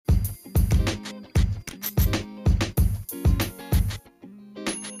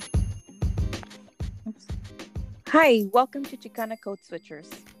Hi, welcome to Chicana Code Switchers.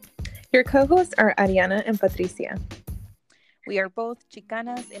 Your co-hosts are Ariana and Patricia. We are both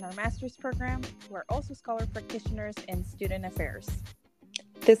Chicanas in our master's program. We're also scholar practitioners in student affairs.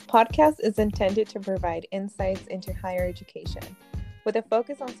 This podcast is intended to provide insights into higher education, with a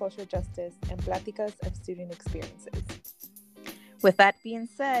focus on social justice and pláticas of student experiences. With that being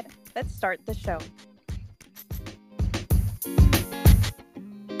said, let's start the show.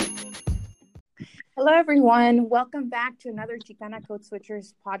 Hello, everyone. Welcome back to another Chicana Code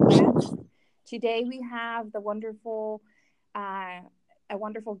Switchers podcast. Today we have a wonderful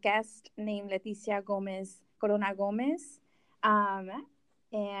guest named Leticia Gomez Corona Gomez,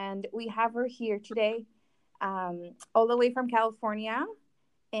 and we have her here today, all the way from California.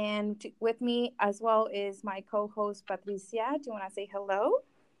 And with me as well is my co-host Patricia. Do you want to say hello?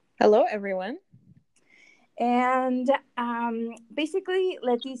 Hello, everyone. And basically,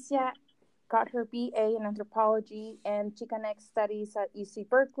 Leticia got her BA in Anthropology and Chicanx Studies at UC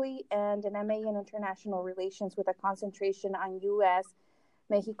Berkeley and an MA in International Relations with a concentration on U.S.,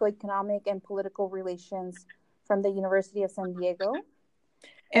 Mexico economic and political relations from the University of San Diego.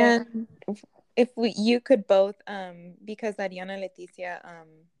 And if you could both, because Ariana and Leticia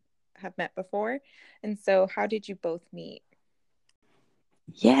have met before, and so how did you both meet?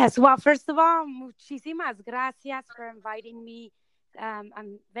 Yes, well, first of all, muchísimas gracias for inviting me.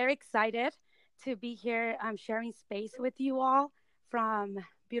 I'm very excited to be here sharing space with you all from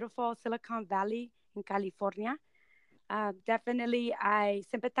beautiful Silicon Valley in California. Definitely, I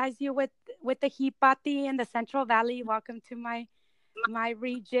sympathize you with the heat, Pati, in the Central Valley. Welcome to my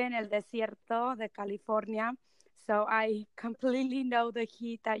region, El Desierto de California. So I completely know the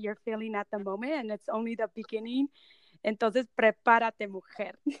heat that you're feeling at the moment, and it's only the beginning. Entonces, prepárate,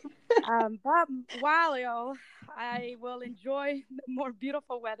 mujer. But while I will enjoy the more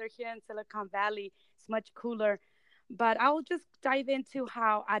beautiful weather here in Silicon Valley, it's much cooler. But I'll just dive into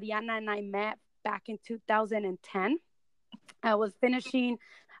how Ariana and I met back in 2010. I was finishing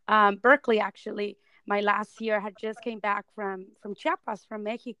Berkeley, actually. My last year had just came back from Chiapas, from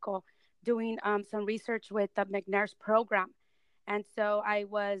Mexico, doing some research with the McNair's program. And so I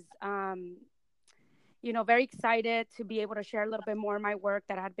was very excited to be able to share a little bit more of my work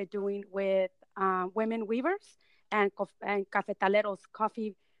that I had been doing with women weavers and cafetaleros,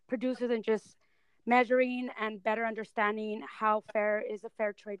 coffee producers, and just measuring and better understanding how fair is a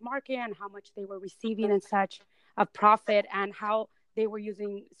fair trade market and how much they were receiving and such of profit, and how they were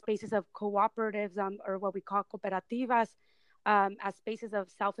using spaces of cooperatives or what we call cooperativas as spaces of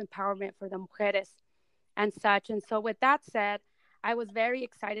self-empowerment for the mujeres and such. And so with that said, I was very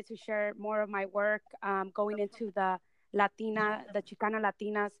excited to share more of my work going into the Chicana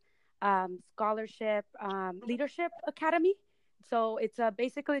Latinas Scholarship Leadership Academy. So it's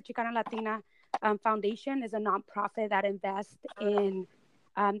basically Chicana Latina Foundation is a nonprofit that invests in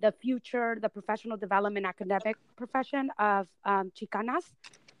the future, the professional development, academic profession of Chicanas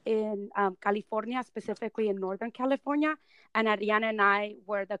in California, specifically in Northern California. And Ariana and I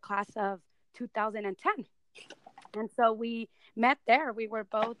were the class of 2010. And so we met there. We were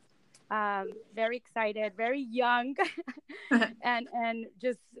both very excited, very young, and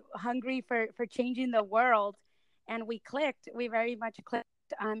just hungry for changing the world. And we clicked. We very much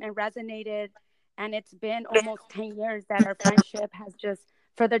clicked and resonated. And it's been almost 10 years that our friendship has just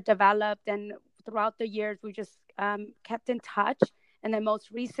further developed. And throughout the years, we just kept in touch. And then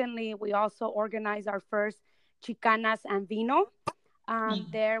most recently, we also organized our first Chicanas and Vino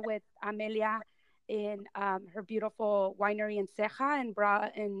there with Amelia in her beautiful winery in Ceja, and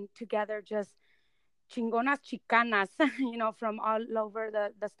brought in together just chingonas chicanas, from all over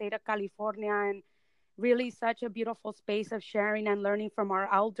the state of California, and really such a beautiful space of sharing and learning from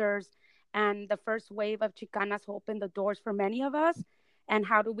our elders. And the first wave of Chicanas opened the doors for many of us. And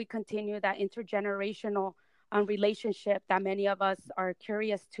how do we continue that intergenerational relationship that many of us are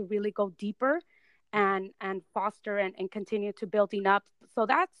curious to really go deeper and foster and continue to building up. So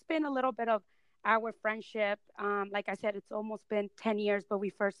that's been a little bit of our friendship. Like I said, it's almost been 10 years, but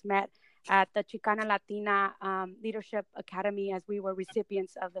we first met at the Chicana Latina Leadership Academy as we were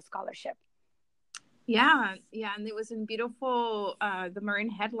recipients of the scholarship. Yeah, and it was in beautiful, the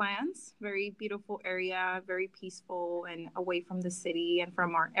Marin Headlands, very beautiful area, very peaceful and away from the city and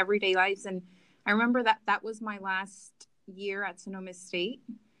from our everyday lives. And I remember that was my last year at Sonoma State.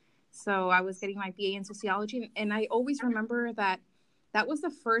 So I was getting my BA in sociology, and I always remember that was the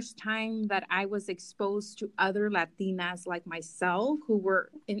first time that I was exposed to other Latinas like myself who were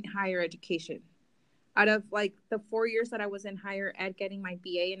in higher education. Out of like the 4 years that I was in higher ed getting my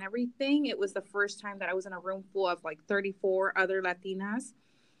BA and everything, it was the first time that I was in a room full of like 34 other Latinas.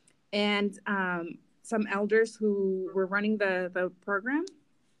 And some elders who were running the program.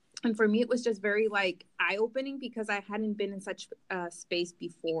 And for me, it was just very like eye-opening because I hadn't been in such a space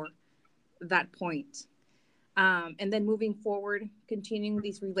before that point. And then moving forward, continuing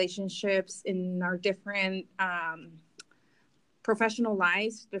these relationships in our different professional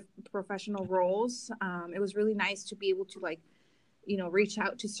lives, professional roles. It was really nice to be able to like, reach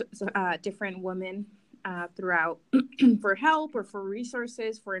out to different women throughout for help or for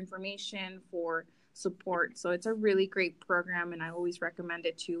resources, for information, for support. So it's a really great program, and I always recommend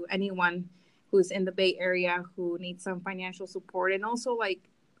it to anyone who's in the Bay Area who needs some financial support and also like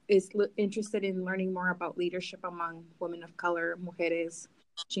is interested in learning more about leadership among women of color, mujeres,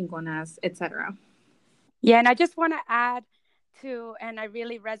 chingonas, etc. Yeah, and I just want to add to, and I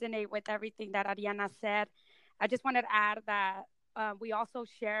really resonate with everything that Ariana said. I just wanted to add that we also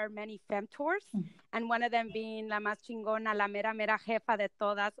share many femtours, and one of them being la más chingona, la mera mera jefa de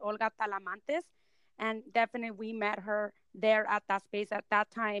todas, Olga Talamantes. And definitely we met her there at that space at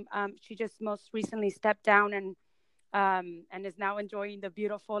that time. She just most recently stepped down and is now enjoying the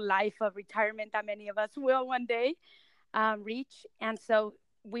beautiful life of retirement that many of us will one day reach. And so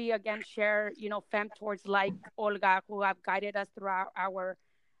we again share, femtours like Olga, who have guided us throughout our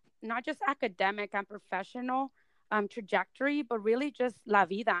not just academic and professional trajectory, but really just la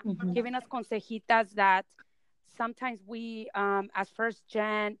vida, giving us consejitas that sometimes we, as first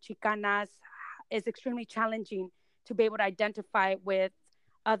gen Chicanas, is extremely challenging to be able to identify with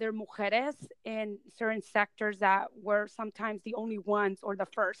other mujeres in certain sectors that were sometimes the only ones or the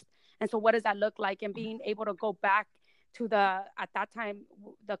first. And so what does that look like? And being able to go back to at that time,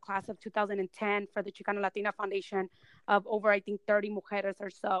 the class of 2010 for the Chicana Latina Foundation of over, I think, 30 mujeres or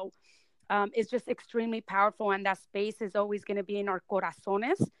so, is just extremely powerful. And that space is always going to be in our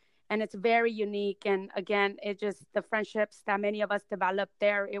corazones. And it's very unique. And again, it just, the friendships that many of us developed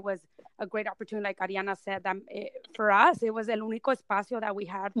there, it was a great opportunity. Like Ariana said, that for us, it was el único espacio that we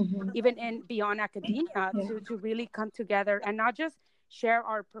had, even in beyond academia, to really come together and not just share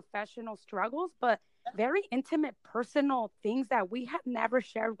our professional struggles, but very intimate, personal things that we had never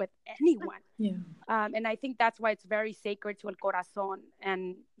shared with anyone. And I think that's why it's very sacred to El Corazón.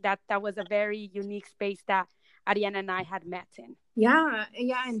 And that was a very unique space that Ariana and I had met in. Yeah,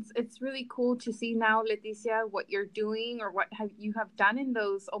 and it's really cool to see now, Leticia, what you're doing or what you have done in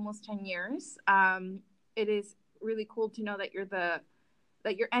those almost 10 years. It is really cool to know that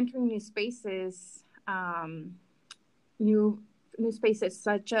you're entering new spaces, new spaces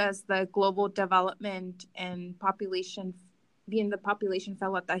such as the Global Development and Population, being the Population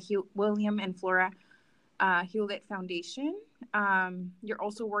Fellow at the William and Flora Hewlett Foundation. You're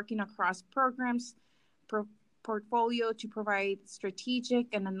also working across programs, portfolio to provide strategic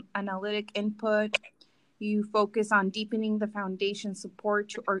and analytic input. You focus on deepening the foundation support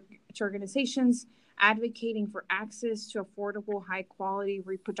to organizations advocating for access to affordable, high-quality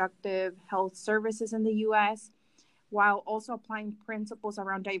reproductive health services in the U.S., while also applying principles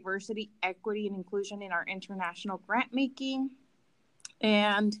around diversity, equity, and inclusion in our international grant making.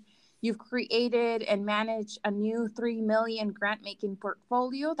 And you've created and managed a new $3 million grant-making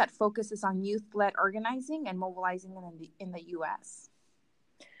portfolio that focuses on youth-led organizing and mobilizing in the U.S.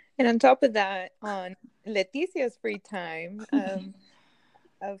 And on top of that, on Leticia's free time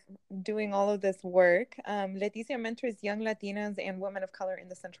of doing all of this work, Leticia mentors young Latinas and women of color in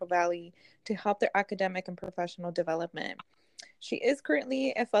the Central Valley to help their academic and professional development. She is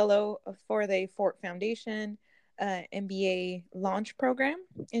currently a fellow for the Ford Foundation MBA launch program,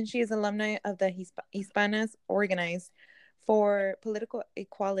 and she is alumni of the Hispanas Organized for Political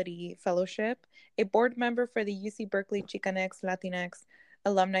Equality Fellowship, a board member for the UC Berkeley Chicanx Latinx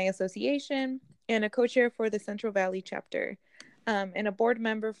Alumni Association, and a co-chair for the Central Valley chapter, and a board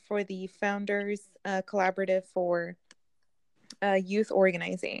member for the Founders Collaborative for Youth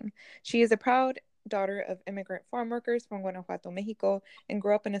Organizing. She is a proud daughter of immigrant farm workers from Guanajuato, Mexico, and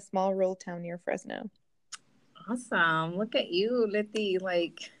grew up in a small rural town near Fresno. Awesome. Look at you, Leti.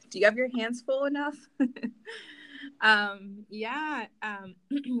 Like, do you have your hands full enough?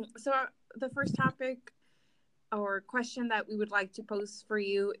 So the first topic or question that we would like to pose for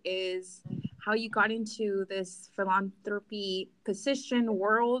you is how you got into this philanthropy position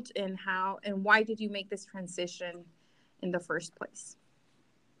world, and why did you make this transition in the first place?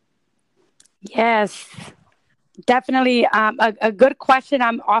 Yes, definitely a good question.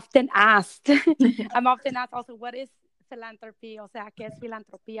 I'm often asked. I'm often asked also, what is philanthropy? O sea, ¿qué es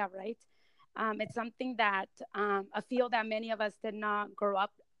filantropía, right? It's something that a field that many of us did not grow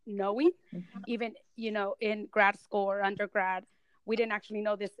up knowing. Even, in grad school or undergrad, we didn't actually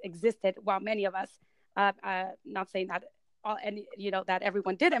know this existed. While many of us, not saying that and that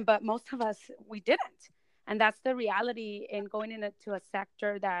everyone didn't, but most of us, we didn't. And that's the reality in going into a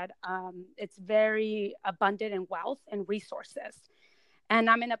sector that it's very abundant in wealth and resources. And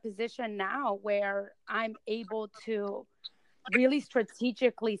I'm in a position now where I'm able to really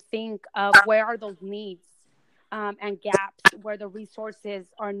strategically think of where are those needs and gaps, where the resources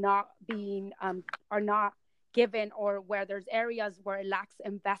are not given, or where there's areas where it lacks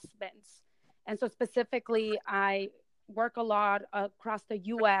investments. And so specifically, I work a lot across the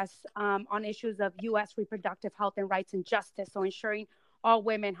U.S. On issues of U.S. reproductive health and rights and justice. So ensuring all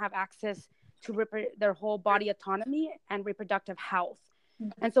women have access to their whole body autonomy and reproductive health.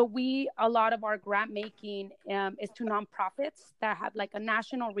 And so a lot of our grant making is to nonprofits that have like a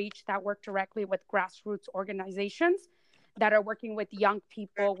national reach, that work directly with grassroots organizations that are working with young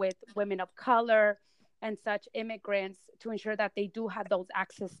people, with women of color and such, immigrants, to ensure that they do have those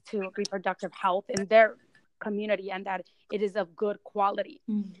access to reproductive health in their community and that it is of good quality.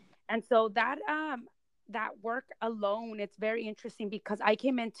 And so that work alone, it's very interesting because I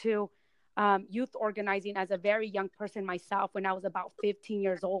came into youth organizing as a very young person myself when I was about 15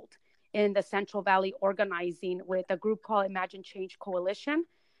 years old in the Central Valley, organizing with a group called Imagine Change Coalition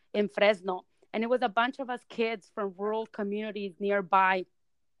in Fresno. And it was a bunch of us kids from rural communities nearby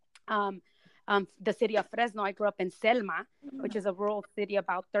the city of Fresno. I grew up in Selma, which is a rural city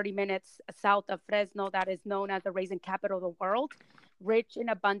about 30 minutes south of Fresno that is known as the raisin capital of the world, rich in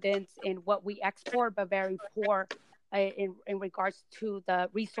abundance in what we export, but very poor in regards to the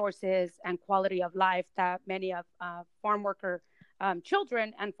resources and quality of life that many of farm worker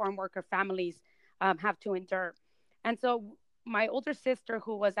children and farm worker families have to endure. And so my older sister,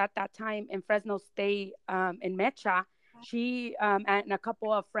 who was at that time in Fresno State in Mecha, she and a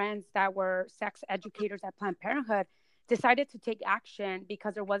couple of friends that were sex educators at Planned Parenthood decided to take action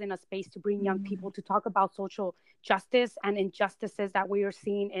because there wasn't a space to bring young people to talk about social justice and injustices that we are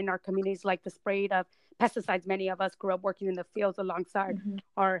seeing in our communities, like the spray of pesticides. Many of us grew up working in the fields alongside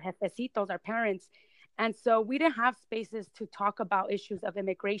our jefecitos, our parents. And so we didn't have spaces to talk about issues of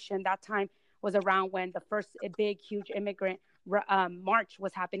immigration. That time was around when the first big, huge immigrant march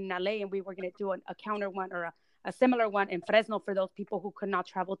was happening in LA, and we were going to do a counter one or a similar one in Fresno for those people who could not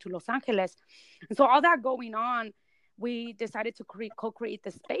travel to Los Angeles. And so all that going on, we decided to co-create the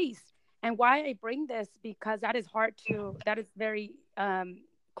space. And why I bring this, because that is very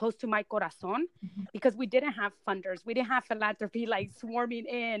close to my corazón, because we didn't have funders. We didn't have philanthropy like swarming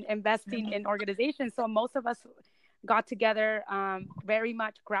in, investing in organizations. So most of us got together very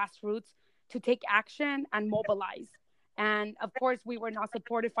much grassroots to take action and mobilize. And of course, we were not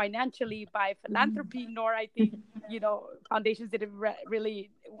supported financially by philanthropy, nor I think, foundations didn't really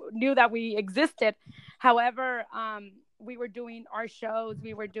knew that we existed. However, we were doing our shows,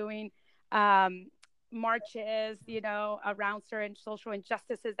 we were doing marches, around certain social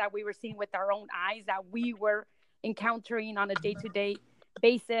injustices that we were seeing with our own eyes, that we were encountering on a day-to-day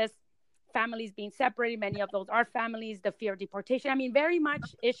basis. Families being separated, many of those are families, the fear of deportation. I mean, very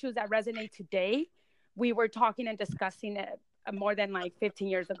much issues that resonate today. We were talking and discussing it more than like 15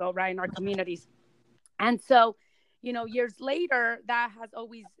 years ago, right, in our communities. And so, years later, that has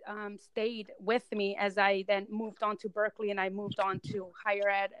always stayed with me as I then moved on to Berkeley and I moved on to higher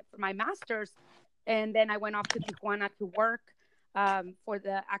ed for my master's. And then I went off to Tijuana to work for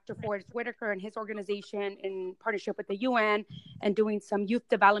the actor Forrest Whitaker and his organization in partnership with the UN, and doing some youth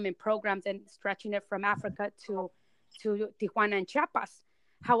development programs and stretching it from Africa to Tijuana and Chiapas.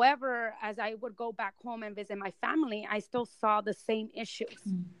 However, as I would go back home and visit my family, I still saw the same issues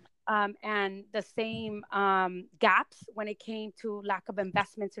and the same gaps when it came to lack of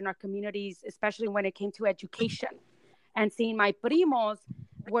investments in our communities, especially when it came to education. And seeing my primos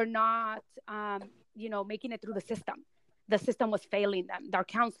were not, making it through the system. The system was failing them. Our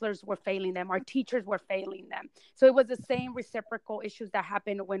counselors were failing them. Our teachers were failing them. So it was the same reciprocal issues that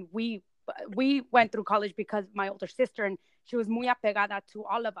happened when we went through college, because my older sister, and she was muy apegada to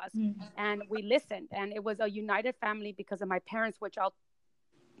all of us. And we listened, and it was a united family because of my parents, which I'll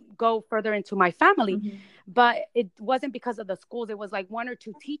go further into my family. But it wasn't because of the schools. It was like one or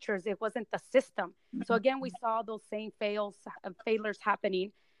two teachers. It wasn't the system. So again, we saw those same failures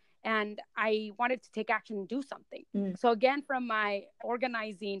happening. And I wanted to take action and do something. So again, from my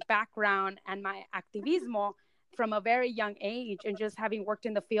organizing background and my activismo from a very young age, and just having worked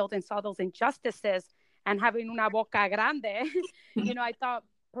in the field and saw those injustices and having una boca grande, I thought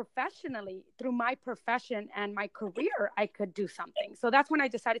professionally, through my profession and my career, I could do something. So that's when I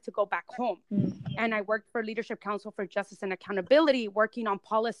decided to go back home. And I worked for Leadership Council for Justice and Accountability, working on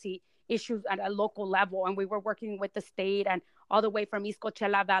policy issues at a local level. And we were working with the state and all the way from East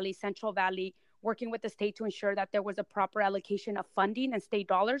Coachella Valley, Central Valley, working with the state to ensure that there was a proper allocation of funding and state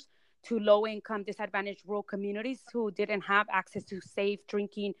dollars to low-income, disadvantaged rural communities who didn't have access to safe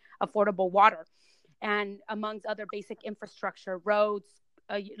drinking, affordable water, and amongst other basic infrastructure, roads,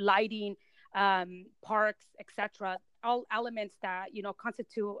 lighting, parks, etc. All elements that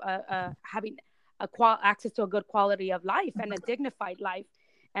constitute having access to a good quality of life and a dignified life.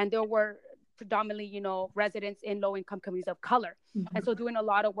 And there were predominantly, residents in low-income communities of color. Mm-hmm. And so doing a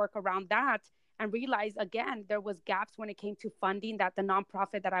lot of work around that, and realized, again, there was gaps when it came to funding that the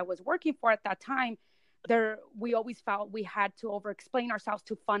nonprofit that I was working for at that time, we always felt we had to over-explain ourselves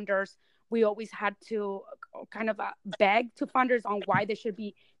to funders. We always had to kind of beg to funders on why they should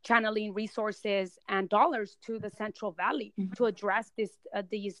be channeling resources and dollars to the Central Valley mm-hmm. to address these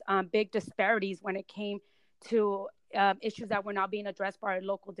big disparities when it came to issues that were not being addressed by our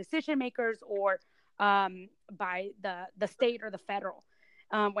local decision makers or by the state or the federal.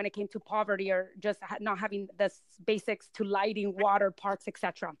 When it came to poverty or just not having the basics to lighting, water, parks,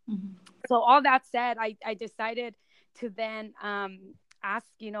 etc. Mm-hmm. So all that said, I decided to then ask,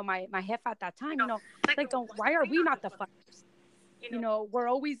 my jefa at that time, why are we not the funders? We're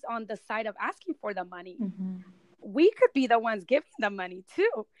always on the side of asking for the money. Mm-hmm. We could be the ones giving the money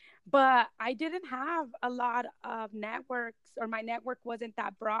too. But I didn't have a lot of networks, or my network wasn't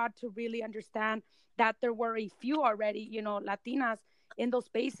that broad to really understand that there were a few already, Latinas in those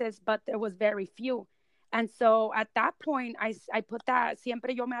spaces, but there was very few. And so at that point, I put that,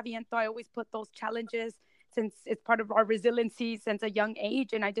 siempre yo me aviento, I always put those challenges since it's part of our resiliency since a young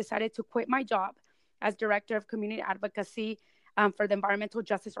age. And I decided to quit my job as director of community advocacy for the environmental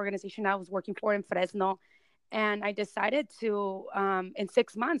justice organization I was working for in Fresno. And I decided to, in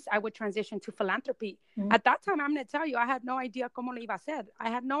 6 months, I would transition to philanthropy. Mm-hmm. At that time, I'm going to tell you, I had no idea cómo lo iba a hacer. I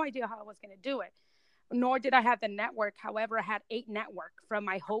had no idea how I was going to do it. Nor did I have the network. However, I had 8 network from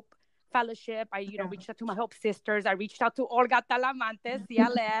my Hope Fellowship. I, reached out to my Hope Sisters. I reached out to Olga Talamantes,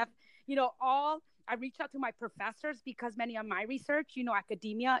 CLF, I reached out to my professors because many of my research,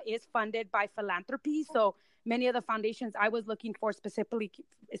 academia is funded by philanthropy. So many of the foundations I was looking for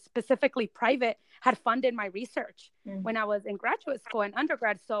specifically private had funded my research when I was in graduate school and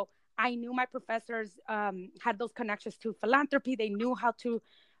undergrad. So I knew my professors had those connections to philanthropy. They knew how to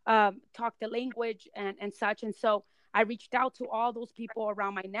talk the language and such. And so I reached out to all those people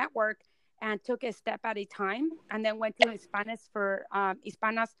around my network and took a step at a time, and then went to Hispanos for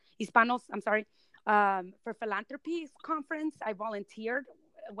philanthropy conference. I volunteered.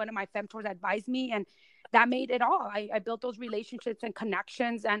 One of my femtors advised me, and that made it all. I built those relationships and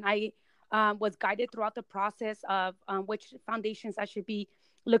connections, and I was guided throughout the process of which foundations I should be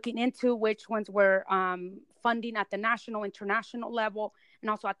looking into, which ones were funding at the national, international level, and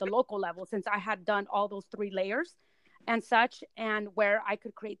also at the local level, since I had done all those 3 layers and such, and where I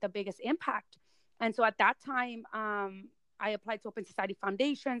could create the biggest impact. And so at that time, I applied to Open Society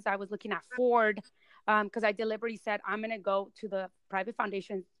Foundations. I was looking at Ford because I deliberately said, I'm going to go to the private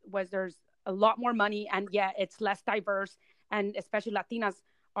foundations where there's a lot more money, and yet it's less diverse, and especially Latinas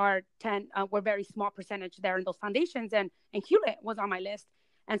are we're very small percentage there in those foundations, and Hewlett was on my list.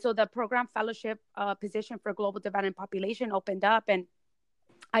 And so the program fellowship position for global development population opened up, and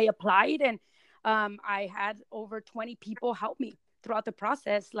I applied, and I had over 20 people help me throughout the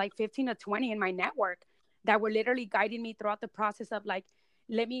process, like 15 to 20 in my network that were literally guiding me throughout the process of like,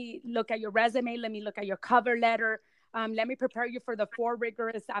 let me look at your resume, let me look at your cover letter, let me prepare you for the 4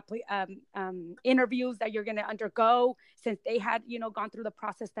 rigorous interviews that you're going to undergo, since they had, gone through the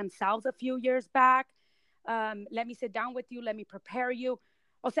process themselves a few years back. Let me sit down with you, let me prepare you.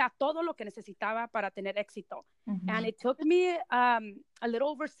 O sea, todo lo que necesitaba para tener éxito. Mm-hmm. And it took me a little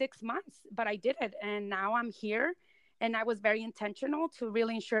over 6 months, but I did it. And now I'm here. And I was very intentional to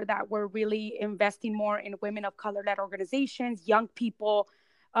really ensure that we're really investing more in women of color-led organizations, young people,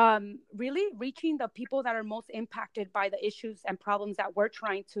 really reaching the people that are most impacted by the issues and problems that we're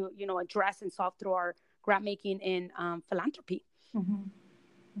trying to, address and solve through our grant making in philanthropy. Mm-hmm.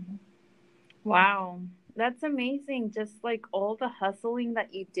 Mm-hmm. Wow. That's amazing. Just like all the hustling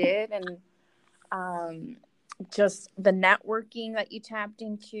that you did, and just the networking that you tapped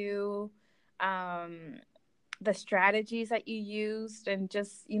into, the strategies that you used, and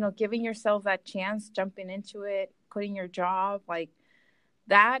just, giving yourself that chance, jumping into it, quitting your job, like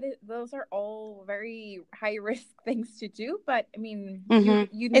those are all very high risk things to do. But I mean,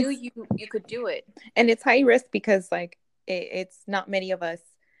 mm-hmm. you knew you could do it. And it's high risk because like it's not many of us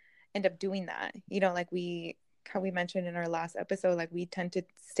end up doing that, like how we mentioned in our last episode, like we tend to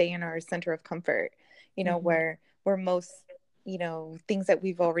stay in our center of comfort, mm-hmm. where most, things that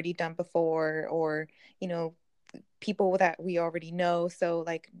we've already done before, or, people that we already know. So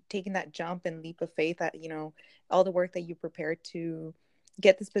like taking that jump and leap of faith that, you know, all the work that you prepared to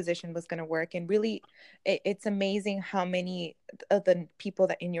get this position was going to work. And really, it's amazing how many of the people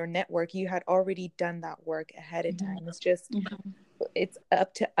that in your network, you had already done that work ahead of time. It's just, it's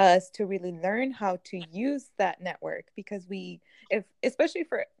up to us to really learn how to use that network, because especially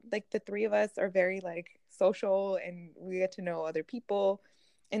for like the three of us are very like social and we get to know other people.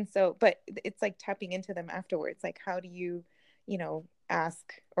 And so, but it's like tapping into them afterwards. Like, how do you, you know,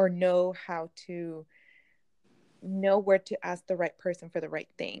 ask or know how to know where to ask the right person for the right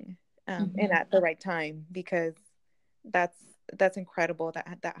thing, and at the right time, because that's incredible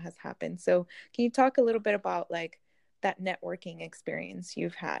that has happened. So can you talk a little bit about like that networking experience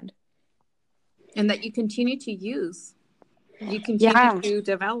you've had? And that you continue to use, you continue to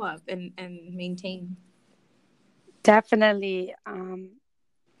develop and maintain. Definitely.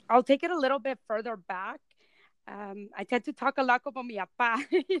 I'll take it a little bit further back. I tend to talk a lot about mi papá.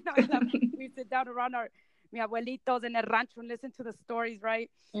 You know, we sit down around mi abuelitos in el rancho and listen to the stories, right?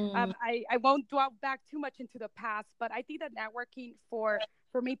 I won't dwell back too much into the past, but I think that networking for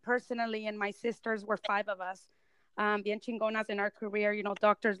me personally and my sisters, were 5 of us, bien chingonas in our career, you know,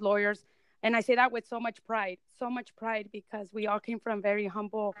 doctors, lawyers. And I say that with so much pride, because we all came from very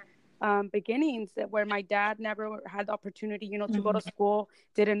humble beginnings, where my dad never had the opportunity, you know, to go to school,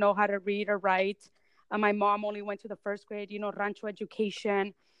 didn't know how to read or write. My mom only went to the 1st grade, you know, rancho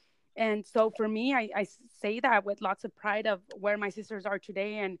education. And so for me, I say that with lots of pride of where my sisters are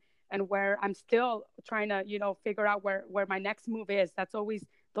today, and where I'm still trying to, you know, figure out where my next move is. That's always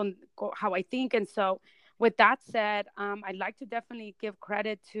how I think. And so with that said, I'd like to definitely give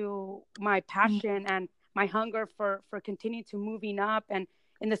credit to my passion and my hunger for continuing to moving up, and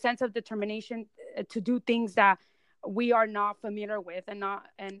in the sense of determination to do things that we are not familiar with, and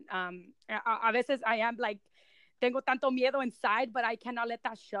a veces I am like, tengo tanto miedo inside, but I cannot let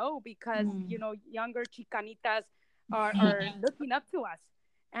that show, because, you know, younger chicanitas are looking up to us.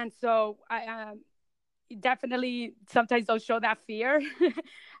 And so I definitely sometimes don't show that fear.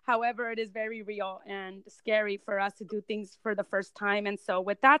 However, it is very real and scary for us to do things for the first time. And so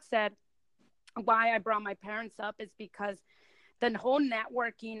with that said, why I brought my parents up is because the whole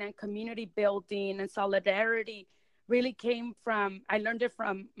networking and community building and solidarity really came from, I learned it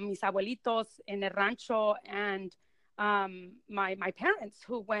from mis abuelitos in el rancho, and my parents,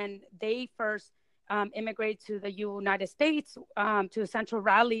 who, when they first immigrated to the United States, to the Central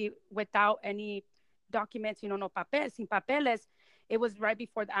Valley, without any documents, you know, sin papeles, it was right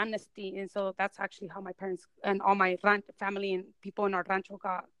before the amnesty. And so that's actually how my parents and all my family and people in our rancho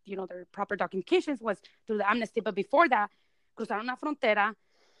got, you know, their proper documentations, was through the amnesty. But before that, cruzaron la frontera,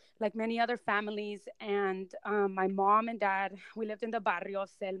 like many other families. And my mom and dad, we lived in the barrio,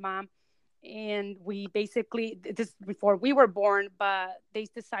 Selma. And we basically, this before we were born, but they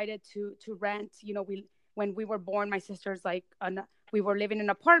decided to rent, you know, when we were born, my sisters, like, we were living in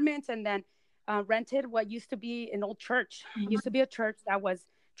apartments, and then rented what used to be an old church. It used to be a church that was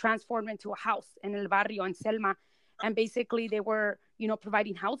transformed into a house in El Barrio in Selma. And basically they were, you know,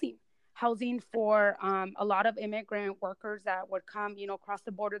 providing housing for a lot of immigrant workers that would come, you know, across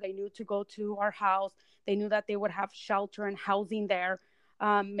the border. They knew to go to our house. They knew that they would have shelter and housing there.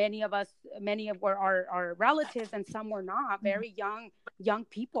 Many of were our relatives, and some were not, very young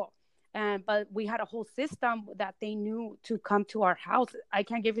people. But we had a whole system that they knew to come to our house. I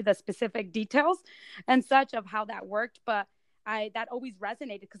can't give you the specific details and such of how that worked, but that always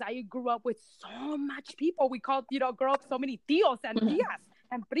resonated, because I grew up with so much people. We called, you know, grew up so many tios and tias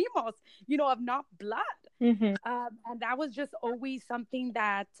and primos, you know, of not blood. And that was just always something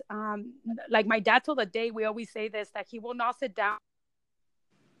that, like my dad till the day, we always say this, that he will not sit down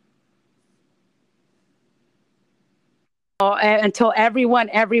until everyone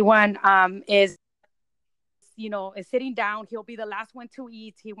is, you know, is sitting down. He'll be the last one to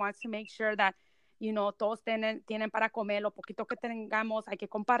eat. He wants to make sure that, you know, todos tienen para comer, lo poquito que tengamos, hay que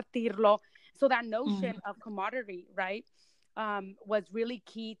compartirlo. So that notion of camaraderie, right, was really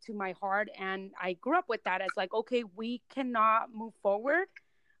key to my heart. And I grew up with that as like, okay, we cannot move forward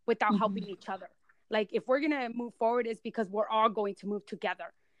without helping each other. Like, if we're going to move forward, it's because we're all going to move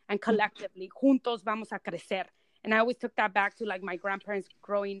together and collectively. Juntos vamos a crecer. And I always took that back to like my grandparents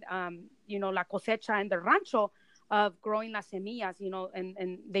growing, you know, la cosecha in the rancho, of growing las semillas, you know,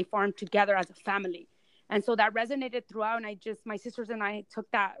 and they farmed together as a family. And so that resonated throughout. And my sisters and I took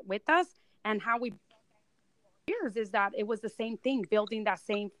that with us. And how we years is that it was the same thing, building that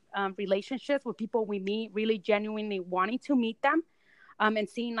same relationships with people we meet, really genuinely wanting to meet them, and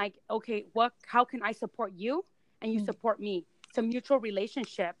seeing like, okay, how can I support you and you support me? It's a mutual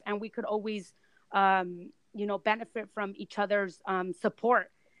relationship. And we could always benefit from each other's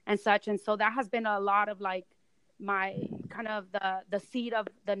support and such. And so that has been a lot of like my kind of the seed of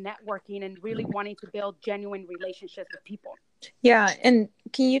the networking and really wanting to build genuine relationships with people. Yeah. And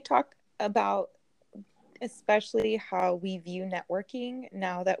can you talk about especially how we view networking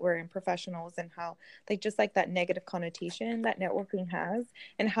now that we're in professionals, and how like just like that negative connotation that networking has,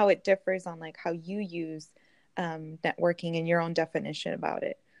 and how it differs on like how you use networking and your own definition about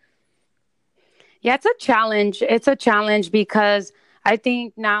it? Yeah, it's a challenge. It's a challenge because I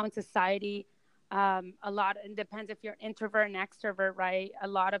think now in society, a lot, it depends if you're introvert and extrovert, right? A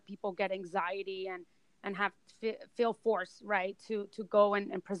lot of people get anxiety and have feel forced, right, to go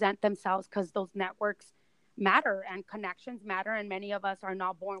and present themselves, because those networks matter and connections matter. And many of us are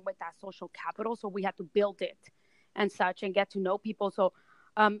not born with that social capital. So we have to build it and such and get to know people. So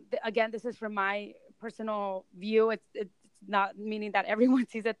again, this is from my personal view. It's not meaning that everyone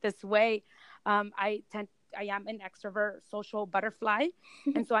sees it this way. I am an extrovert, social butterfly.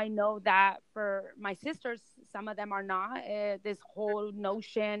 And so I know that for my sisters, some of them are not. This whole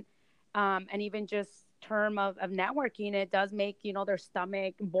notion and even just term of networking, it does make, their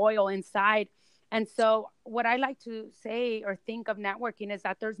stomach boil inside. And so what I like to say or think of networking is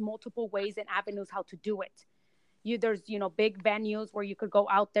that there's multiple ways and avenues how to do it. There's, big venues where you could go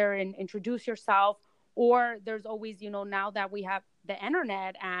out there and introduce yourself, or there's always, now that we have the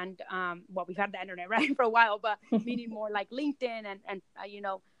internet and, we've had the internet, right, for a while, but meaning more like LinkedIn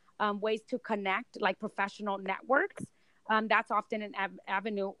and ways to connect, like professional networks. That's often an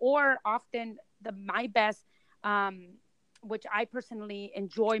avenue, or often my best, which I personally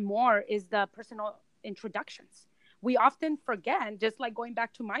enjoy more, is the personal introductions. We often forget, just like going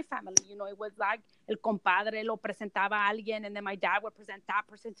back to my family, it was like el compadre lo presentaba a alguien, and then my dad would present that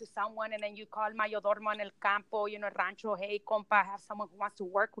person to someone, and then you call mayordomo en el campo, rancho, hey, compa, I have someone who wants to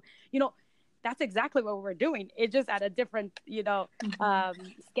work. That's exactly what we're doing. It's just at a different,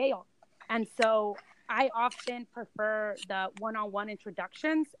 scale. And so I often prefer the one-on-one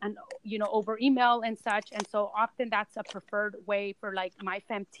introductions and, over email and such. And so often that's a preferred way for like my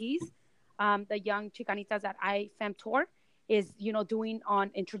femtees, the young Chicanitas that I femtor, is, doing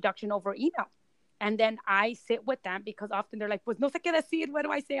on introduction over email. And then I sit with them, because often they're like, pues no sé qué decir. What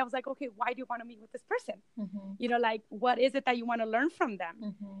do I say? I was like, okay, why do you want to meet with this person? Mm-hmm. Like, what is it that you want to learn from them?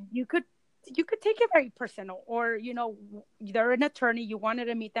 Mm-hmm. You could take it very personal, or, they're an attorney. You wanted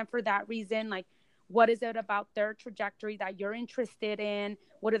to meet them for that reason. Like, what is it about their trajectory that you're interested in?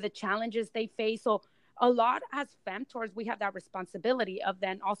 What are the challenges they face? So a lot as femtors, we have that responsibility of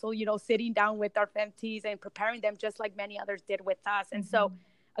then also, sitting down with our femtees and preparing them just like many others did with us. And so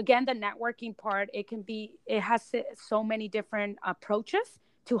again, the networking part, it has so many different approaches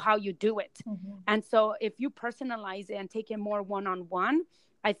to how you do it. Mm-hmm. And so if you personalize it and take it more one-on-one,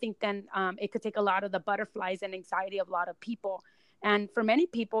 I think then it could take a lot of the butterflies and anxiety of a lot of people. And for many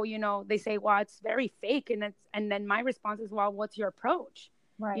people, they say, well, it's very fake. And then my response is, well, what's your approach?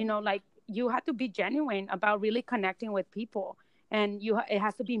 Right. Like, you have to be genuine about really connecting with people, and it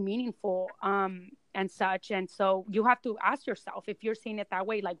has to be meaningful and such. And so you have to ask yourself, if you're seeing it that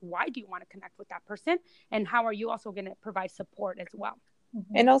way, like, why do you want to connect with that person? And how are you also going to provide support as well?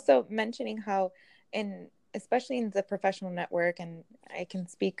 Mm-hmm. And also mentioning how, especially in the professional network, and I can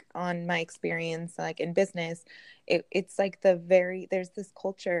speak on my experience, like in business, it's like there's this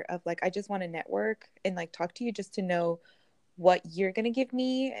culture of like, I just want to network and like talk to you just to know what you're going to give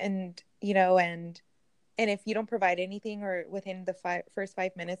me. And, and if you don't provide anything, or within the first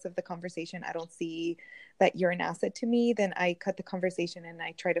 5 minutes of the conversation, I don't see that you're an asset to me, then I cut the conversation and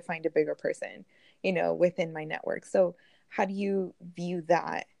I try to find a bigger person, within my network. So how do you view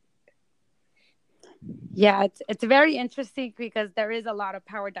that? Yeah, it's very interesting, because there is a lot of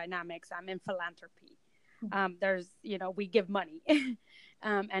power dynamics. I'm in philanthropy. There's, we give money.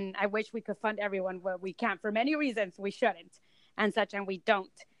 And I wish we could fund everyone, but we can't. For many reasons, we shouldn't and such, and we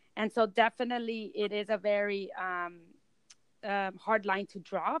don't. And so definitely it is a very hard line to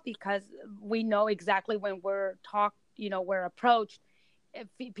draw, because we know exactly when we're approached, if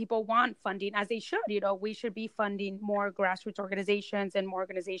people want funding, as they should. We should be funding more grassroots organizations and more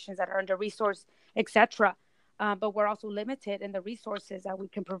organizations that are under resourced, etc. But we're also limited in the resources that we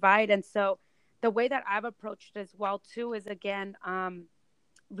can provide. And so the way that I've approached it as well too is, again,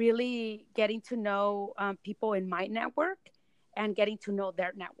 really getting to know people in my network and getting to know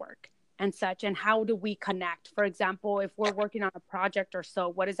their network and such, and how do we connect? For example, if we're working on a project or so,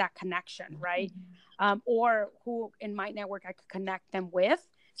 what is that connection, right? Mm-hmm. Or who in my network I could connect them with.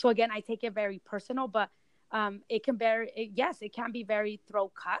 So again, I take it very personal, but it can be very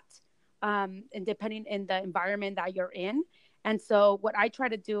throat cut, and depending in the environment that you're in. And so what I try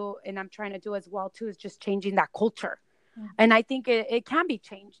to do, and I'm trying to do as well too, is just changing that culture. And I think it can be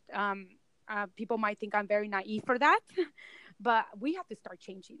changed. People might think I'm very naive for that, but we have to start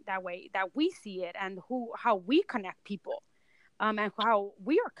changing that way that we see it, and how we connect people, and how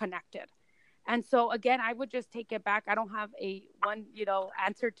we are connected. And so again, I would just take it back. I don't have a one,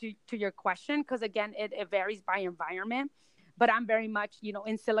 answer to your question, because again, it varies by environment. But I'm very much,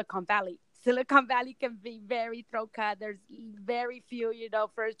 in Silicon Valley. Silicon Valley can be very throat cut. There's very few,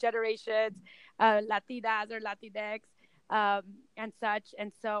 first generations, Latinas or Latinx, and such.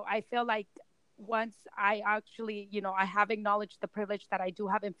 And so I feel like once I actually, I have acknowledged the privilege that I do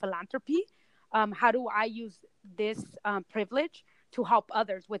have in philanthropy, how do I use this privilege to help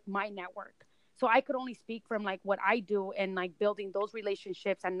others with my network? So I could only speak from like what I do, and like building those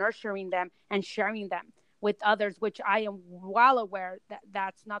relationships and nurturing them and sharing them with others, which I am well aware that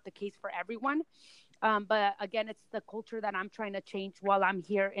that's not the case for everyone. But again, it's the culture that I'm trying to change while I'm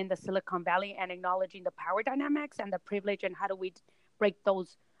here in the Silicon Valley, and acknowledging the power dynamics and the privilege, and how do we break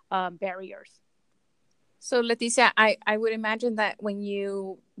those barriers. So Leticia, I would imagine that when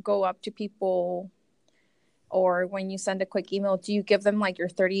you go up to people, or when you send a quick email, do you give them like your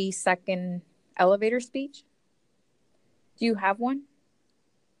 30-second elevator speech? Do you have one?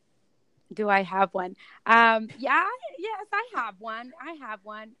 Do I have one? Yes, I have one.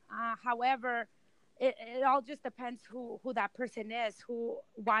 However, it all just depends who that person is.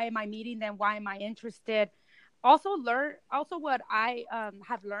 Why am I meeting them? Why am I interested? Also what I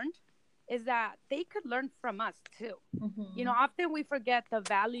have learned is that they could learn from us too. Often we forget the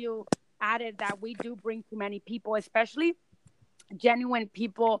value added that we do bring to many people, especially genuine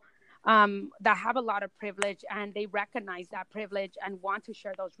people that have a lot of privilege, and they recognize that privilege and want to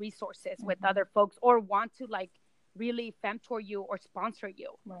share those resources with other folks, or want to like really mentor you or sponsor you.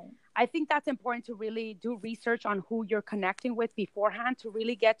 Right. I think that's important to really do research on who you're connecting with beforehand, to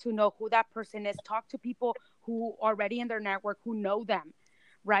really get to know who that person is. Talk to people who are already in their network, who know them,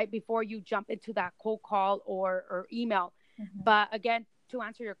 right, before you jump into that cold call or email. But again, to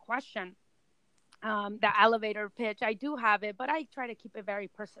answer your question, the elevator pitch, I do have it, but I try to keep it very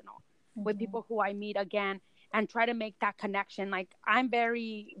personal with people who I meet again, and try to make that connection. Like I'm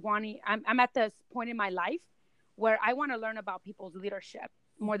at this point in my life where I want to learn about people's leadership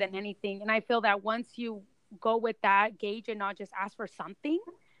more than anything. And I feel that once you go with that gauge and not just ask for something,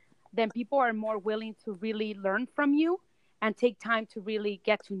 then people are more willing to really learn from you and take time to really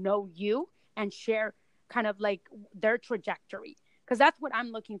get to know you and share kind of like their trajectory. Because that's what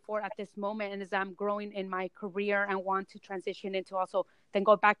I'm looking for at this moment. And as I'm growing in my career and want to transition into also then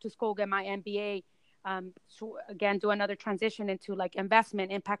go back to school, get my MBA, so again, do another transition into like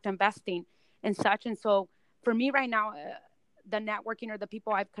investment, impact investing and such. And so for me right now, the networking or the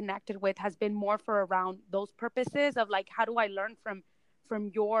people I've connected with has been more for around those purposes of like, how do I learn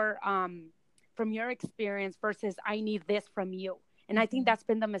from your experience versus I need this from you. And I think that's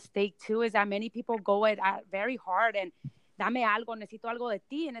been the mistake too, is that many people go at very hard and dame algo, necesito algo de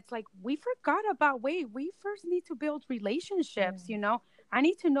ti. And it's like, we forgot about, we first need to build relationships, I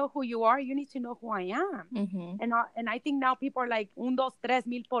need to know who you are. You need to know who I am. And I think now people are like, 1, 2, 3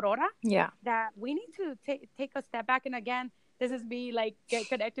 mil por hora. Yeah. That we need to take a step back. And again, this is me like get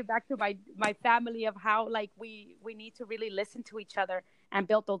connected back to my family of how like we need to really listen to each other and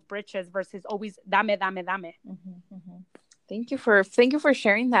build those bridges versus always dame. Thank you for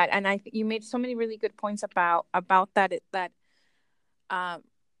sharing that. And you made so many really good points about that. It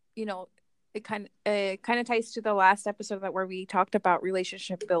kind of ties to the last episode where we talked about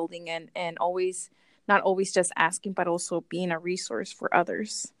relationship building and always not always just asking, but also being a resource for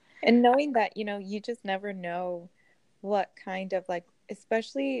others. And knowing that, you just never know what kind of like,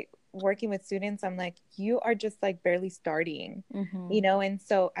 especially working with students, I'm like, you are just like barely starting, and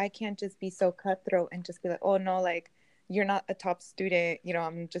so I can't just be so cutthroat and just be like, oh no, like you're not a top student,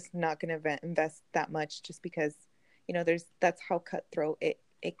 I'm just not going to invest that much just because, that's how cutthroat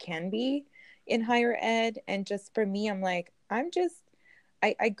it can be in higher ed. And just for me, I'm like,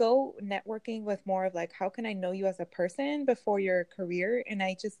 I go networking with more of like, how can I know you as a person before your career? And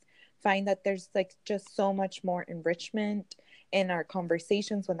I just find that there's like just so much more enrichment in our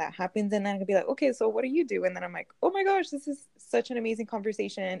conversations when that happens. And then I could be like, okay, so what do you do? And then I'm like, oh my gosh, this is such an amazing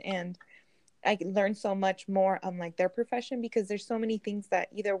conversation. And I learn so much more on like their profession, because there's so many things that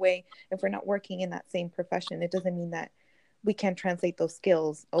either way, if we're not working in that same profession, it doesn't mean that we can translate those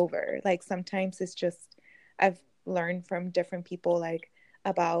skills over. Like sometimes it's just, I've learned from different people like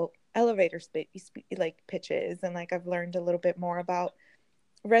about elevator like pitches, and like I've learned a little bit more about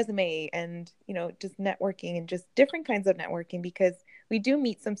resume and just networking and just different kinds of networking, because we do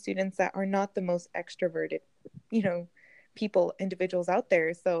meet some students that are not the most extroverted people, individuals out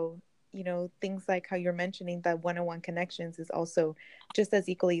there. So, you know, things like how you're mentioning that one-on-one connections is also just as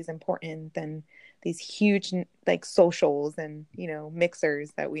equally as important than these huge like socials and, you know,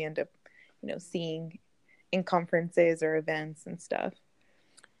 mixers that we end up, you know, seeing in conferences or events and stuff.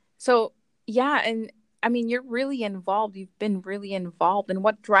 So, yeah. And I mean, you're really involved. You've been really involved. And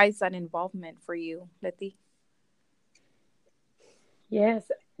what drives that involvement for you, Leti? Yes,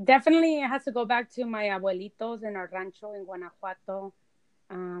 definitely it has to go back to my abuelitos in our rancho in Guanajuato.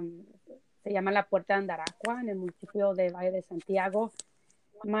 Se llama La Puerta de Andaracua en el municipio de Valle de Santiago.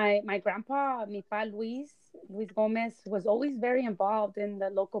 My grandpa, mi pa Luis Gomez, was always very involved in the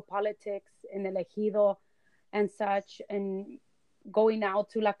local politics in el ejido and such, and going out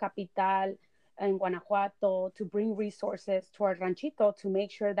to La Capital in Guanajuato to bring resources to our ranchito to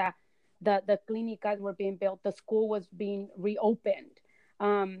make sure that the clínicas were being built, the school was being reopened,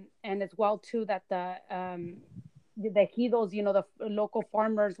 and as well too that the ejidos, you know, the local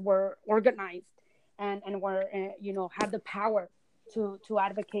farmers were organized and were you know, had the power to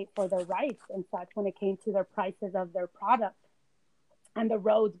advocate for their rights and such when it came to their prices of their product and the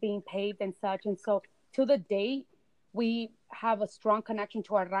roads being paved and such. And so to the date, we have a strong connection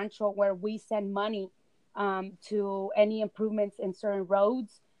to our rancho where we send money to any improvements in certain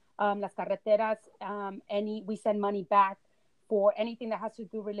roads, las carreteras, we send money back for anything that has to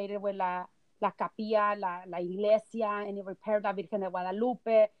do related with la capilla, la iglesia, any repair la Virgen de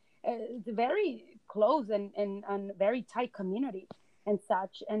Guadalupe. It's very close and very tight community and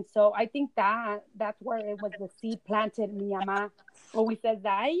such. And so I think that's where it was the seed planted. Mi mamá always says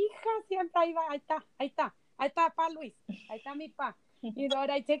that, ay, hija, siempre ahí va, ahí está, pa Luis, ahí está mi pa. You know,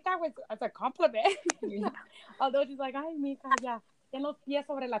 and I take that as a compliment. You know? Although she's like, ay, mi hija, ya, ten los pies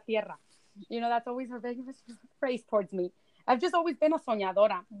sobre la tierra. You know, that's always her biggest phrase towards me. I've just always been a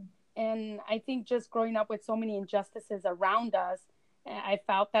soñadora. And I think just growing up with so many injustices around us, I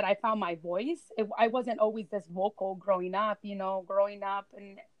felt that I found my voice. I wasn't always this vocal growing up in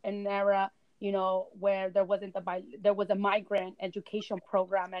an era, you know, where there was a migrant education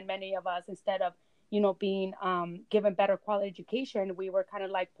program, and many of us, instead of, you know, being given better quality education, we were kind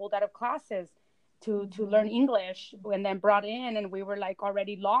of like pulled out of classes to learn English, and then brought in, and we were like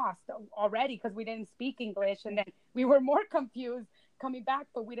already lost because we didn't speak English, and then we were more confused coming back,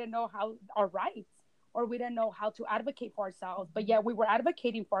 but we didn't know how our rights, or we didn't know how to advocate for ourselves. But yeah, we were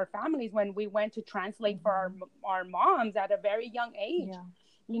advocating for our families when we went to translate for our moms at a very young age. Yeah.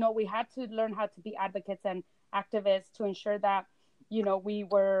 You know, we had to learn how to be advocates and activists to ensure that, you know,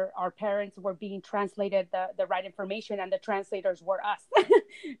 our parents were being translated the right information, and the translators were us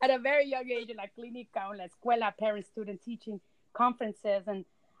at a very young age in la clínica, in la escuela, parent-student teaching conferences. And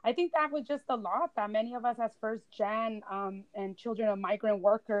I think that was just a lot that many of us as first gen and children of migrant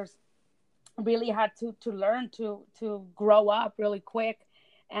workers really had to learn to grow up really quick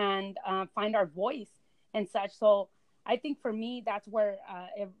and find our voice and such. So I think for me, that's where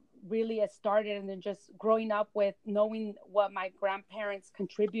it really has started. And then just growing up with knowing what my grandparents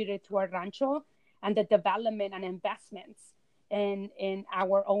contributed to our rancho and the development and investments in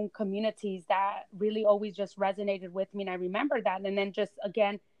our own communities, that really always just resonated with me. And I remember that. And then just,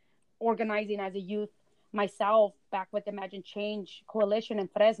 again, organizing as a youth myself back with Imagine Change Coalition in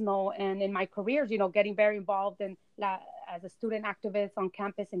Fresno, and in my careers, you know, getting very involved as a student activist on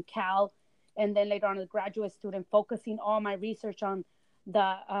campus in Cal, and then later on as a graduate student, focusing all my research on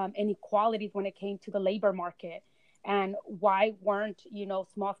the inequalities when it came to the labor market, and why weren't, you know,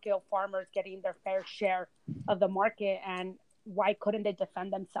 small scale farmers getting their fair share of the market, and why couldn't they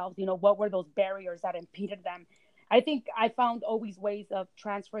defend themselves? You know, what were those barriers that impeded them? I think I found always ways of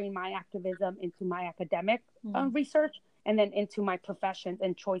transferring my activism into my academic research, and then into my professions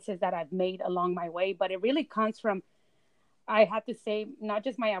and choices that I've made along my way. But it really comes from, I have to say, not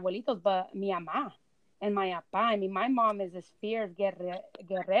just my abuelitos, but mi mamá and my apá. I mean, my mom is this fierce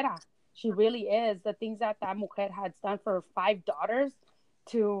guerrera. She really is. The things that mujer has done for her 5 daughters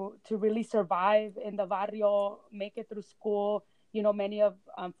to really survive in the barrio, make it through school. You know, many of,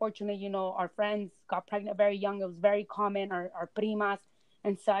 unfortunately, you know, our friends got pregnant very young. It was very common, our primas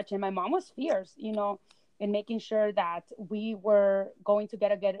and such. And my mom was fierce, you know, in making sure that we were going to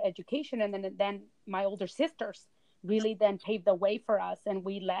get a good education. And then my older sisters really then paved the way for us, and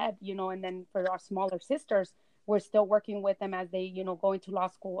we led, you know. And then for our smaller sisters, we're still working with them as they, you know, go into law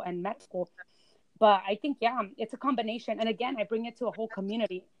school and med school. But I think, yeah, it's a combination. And again, I bring it to a whole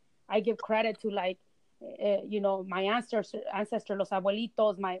community. I give credit to, like, you know, my ancestor, los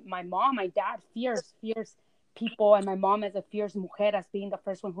abuelitos, my mom, my dad, fierce people. And my mom as a fierce mujer, as being the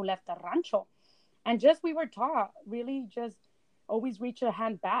first one who left the rancho. And just, we were taught really just always reach a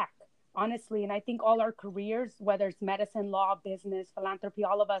hand back honestly. And I think all our careers, whether it's medicine, law, business, philanthropy,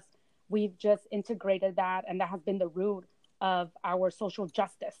 all of us, we've just integrated that. And that has been the root of our social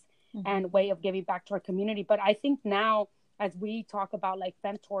justice and way of giving back to our community. But I think now, as we talk about like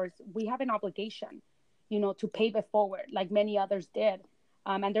femtors, we have an obligation, to pave it forward like many others did.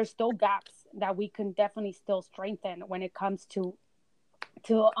 And there's still gaps that we can definitely still strengthen when it comes to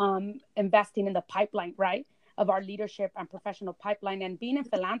investing in the pipeline, right, of our leadership and professional pipeline. And being in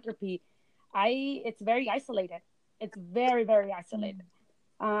philanthropy, it's very isolated. It's very, very isolated.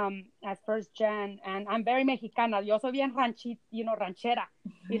 As first gen, and I'm very Mexicana. Yo soy bien ranchera.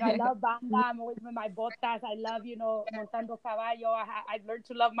 I love banda. I'm always with my botas. I love, montando caballo. I've learned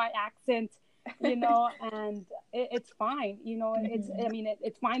to love my accent, and it's fine.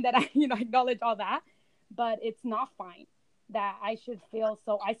 It's fine that I, acknowledge all that, but it's not fine that I should feel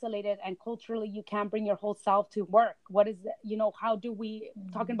so isolated, and culturally you can't bring your whole self to work. What is, how do we,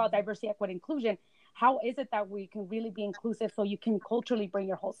 talking about diversity, equity, inclusion, how is it that we can really be inclusive so you can culturally bring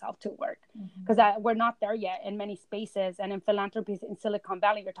your whole self to work? Because we're not there yet in many spaces. And in philanthropies in Silicon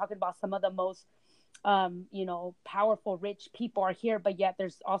Valley, you're talking about some of the most, powerful, rich people are here, but yet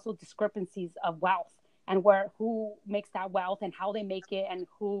there's also discrepancies of wealth and who makes that wealth and how they make it and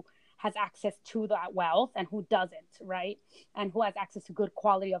who has access to that wealth and who doesn't, right? And who has access to good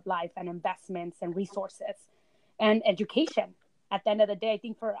quality of life and investments and resources and education. At the end of the day, I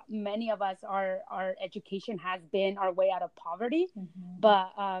think for many of us, our education has been our way out of poverty.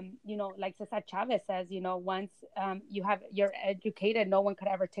 But, like Cesar Chavez says, once you're educated, no one could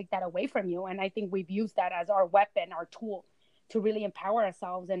ever take that away from you. And I think we've used that as our weapon, our tool to really empower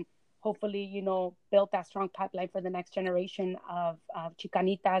ourselves and hopefully, build that strong pipeline for the next generation of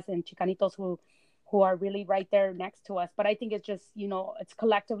Chicanitas and Chicanitos who are really right there next to us. But I think it's just, it's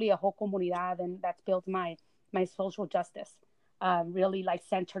collectively a whole comunidad, and that's built my social justice, really like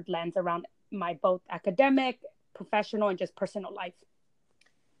centered lens around my both academic, professional, and just personal life.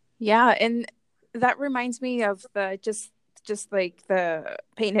 Yeah. And that reminds me of the, just like the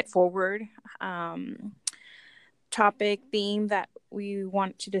paying it forward topic theme that we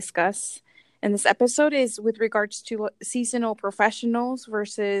want to discuss in this episode is with regards to seasonal professionals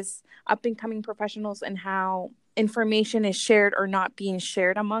versus up and coming professionals, and how information is shared or not being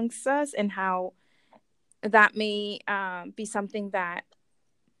shared amongst us, and how that may be something that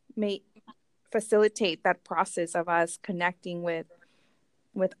may facilitate that process of us connecting with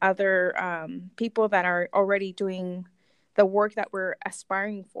other people that are already doing the work that we're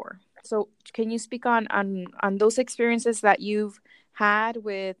aspiring for. So can you speak on those experiences that you've had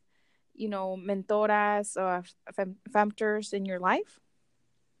with, mentoras or femtors in your life?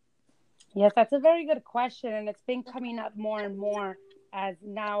 Yes, that's a very good question. And it's been coming up more and more as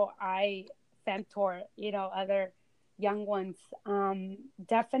now I femtor, other young ones.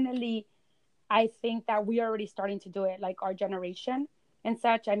 Definitely, I think that we are already starting to do it, like our generation and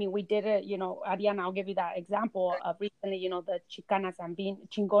such. I mean, we did it, Ariana, I'll give you that example of recently, the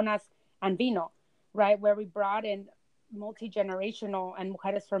Chingonas and Vino, right? Where we brought in multi-generational and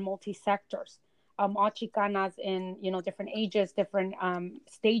mujeres from multi-sectors, all Chicanas in, different ages, different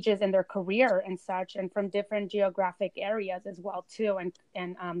stages in their career and such, and from different geographic areas as well too,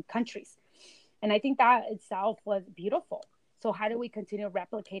 and countries. And I think that itself was beautiful. So how do we continue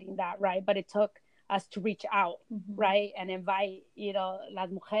replicating that, right? But it took us to reach out, right? And invite, las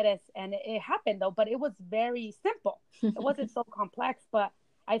mujeres. And it happened though, but it was very simple. It wasn't so complex, but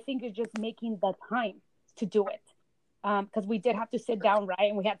I think it's just making the time to do it. Because we did have to sit down, right?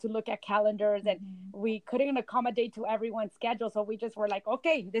 And we had to look at calendars, and we couldn't accommodate to everyone's schedule. So we just were like,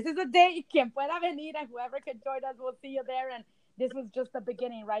 okay, this is a day, quien pueda venir, and whoever can join us, we'll see you there. And this was just the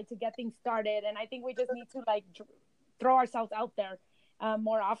beginning, right? To get things started. And I think we just need to throw ourselves out there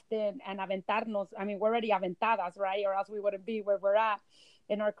more often and aventarnos. I mean, we're already aventadas, right? Or else we wouldn't be where we're at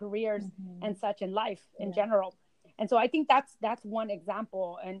in our careers and such in life in general. And so I think that's one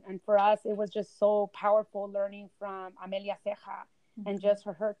example. And for us, it was just so powerful learning from Amelia Ceja and just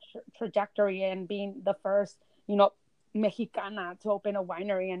her trajectory and being the first, Mexicana to open a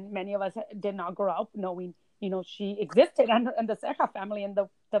winery. And many of us did not grow up knowing, she existed and the Ceja family and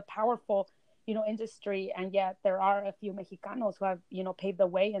the powerful, industry. And yet there are a few Mexicanos who have, paved the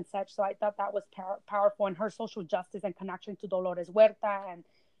way and such. So I thought that was powerful, and her social justice and connection to Dolores Huerta and,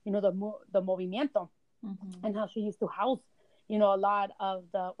 the Movimiento. And how she used to house, a lot of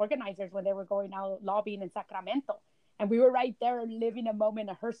the organizers when they were going out lobbying in Sacramento. And we were right there living a moment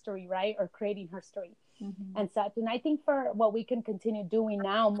of her story, right? Or creating her story and such. And I think for what we can continue doing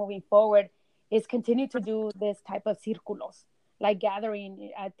now moving forward is continue to do this type of círculos, like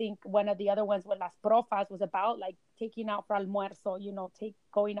gathering. I think one of the other ones with Las Profas was about like taking out for almuerzo,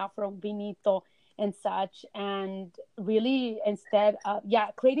 going out for un vinito and such. And really instead of,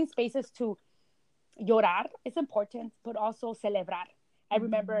 creating spaces to llorar is important, but also celebrar. I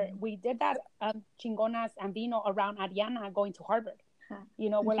remember we did that Chingonas and Vino around Ariana going to Harvard.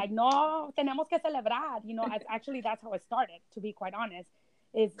 We're like, no, tenemos que celebrar. Actually, that's how it started, to be quite honest,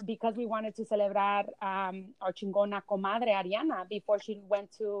 is because we wanted to celebrar our chingona comadre Ariana before she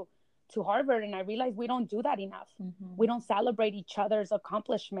went to Harvard. And I realized we don't do that enough. We don't celebrate each other's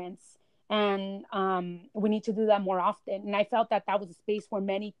accomplishments. And we need to do that more often. And I felt that was a space where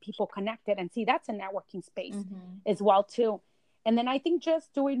many people connected. And see, that's a networking space as well, too. And then I think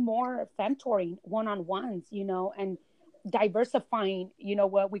just doing more mentoring, one-on-ones, and diversifying,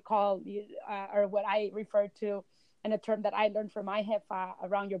 what we call, or what I refer to in a term that I learned from my jefa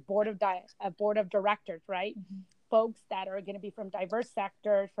around your board of directors, right? Folks that are going to be from diverse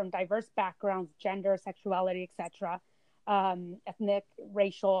sectors, from diverse backgrounds, gender, sexuality, etc., ethnic,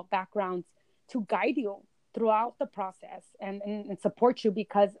 racial backgrounds, to guide you throughout the process and support you,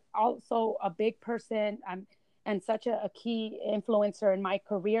 because also a big person and such a key influencer in my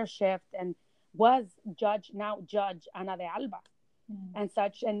career shift and was Judge Ana de Alba and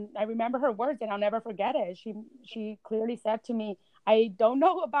such. And I remember her words, and I'll never forget it. She clearly said to me, I don't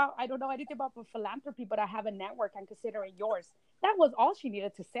know anything about philanthropy, but I have a network and consider it yours. That was all she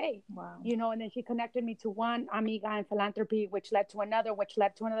needed to say. Wow. And then she connected me to one amiga in philanthropy, which led to another.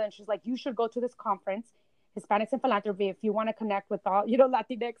 And she's like, you should go to this conference, Hispanics in Philanthropy, if you want to connect with all,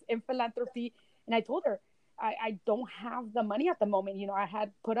 Latinx in philanthropy. And I told her, I don't have the money at the moment. I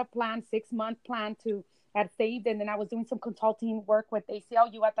had put a plan, 6-month plan had saved, and then I was doing some consulting work with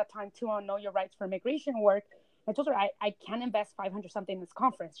ACLU at that time too on Know Your Rights for Immigration work. I told her I can't invest 500 something in this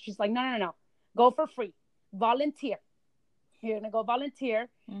conference. She's like, no, go for free, volunteer. You're gonna go volunteer.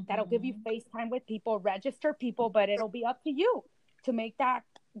 That'll give you FaceTime with people, register people, but it'll be up to you to make that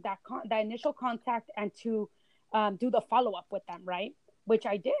initial contact and to do the follow up with them, right? Which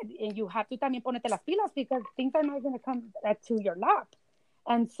I did. And you have to también ponerte las pilas, because things are not going to come to your lap.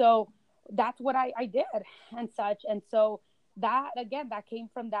 And so that's what I did and such. And so that came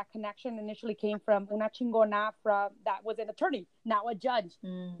from that connection. Initially came from una chingona that was an attorney, now a judge,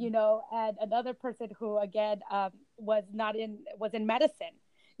 and another person who again was in medicine,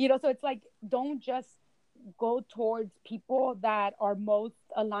 so it's like, don't just go towards people that are most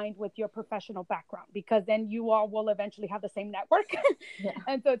aligned with your professional background, because then you all will eventually have the same network.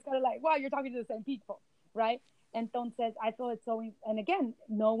 And so it's kind of like, wow, you're talking to the same people, right? Entonces, I feel it's so, and again,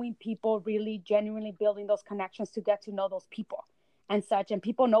 knowing people, really genuinely building those connections to get to know those people and such. And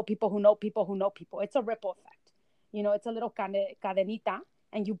people know people who know people who know people. It's a ripple effect. It's a little cadenita,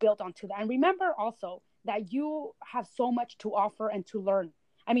 and you build onto that. And remember also that you have so much to offer and to learn.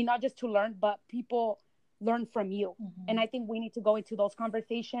 I mean, not just to learn, but people learn from you. And I think we need to go into those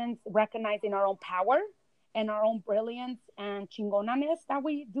conversations recognizing our own power and our own brilliance and chingonaness that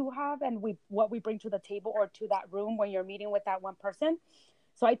we do have, and what we bring to the table or to that room when you're meeting with that one person.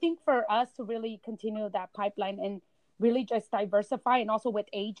 So I think for us to really continue that pipeline and really just diversify, and also with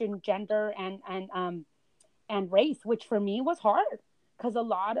age and gender and race, which for me was hard, because a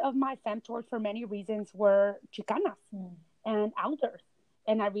lot of my femtors for many reasons were Chicanas and elders.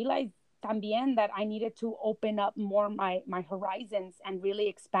 And I realized también that I needed to open up more my horizons and really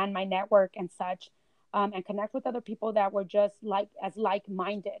expand my network and such, and connect with other people that were just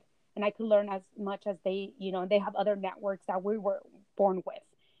like-minded. And I could learn as much as they, they have other networks that we were born with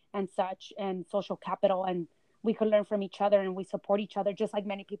and such, and social capital, and we could learn from each other, and we support each other, just like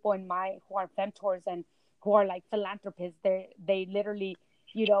many people who are femtors and who are like philanthropists. They literally,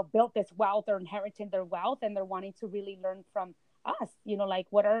 built this wealth or inherited their wealth, and they're wanting to really learn from us, like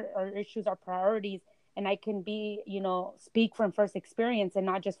what are our issues, our priorities. And I can be, speak from first experience and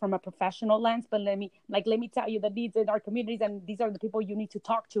not just from a professional lens, but let me tell you the needs in our communities. And these are the people you need to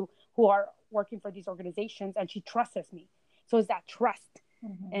talk to who are working for these organizations. And she trusts me. So it's that trust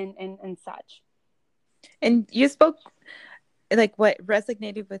and such. And you spoke, like, what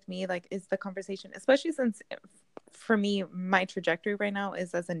resonated with me, like, is the conversation, especially since for me, my trajectory right now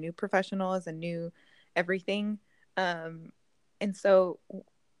is as a new professional, as a new everything. And so,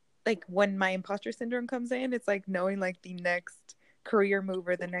 like, when my imposter syndrome comes in, it's like knowing like the next career move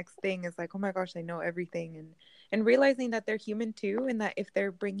or the next thing is like, oh my gosh, I know everything, and realizing that they're human too, and that if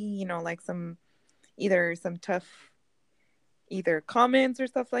they're bringing, like some tough either comments or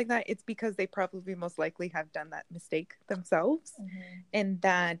stuff like that, it's because they probably most likely have done that mistake themselves. And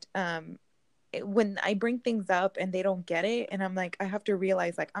that when I bring things up and they don't get it, and I'm like, I have to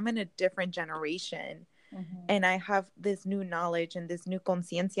realize, like, I'm in a different generation and I have this new knowledge and this new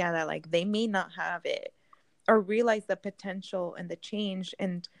conciencia that like they may not have it or realize the potential and the change.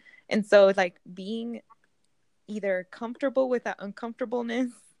 And so like being either comfortable with that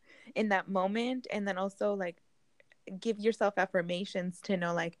uncomfortableness in that moment, and then also like give yourself affirmations to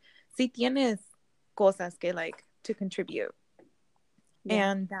know like si tienes cosas que like to contribute.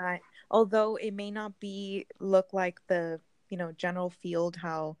 And that although it may not look like the, you know, general field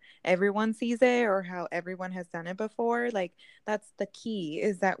how everyone sees it or how everyone has done it before, like that's the key,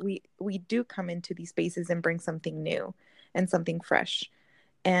 is that we do come into these spaces and bring something new and something fresh,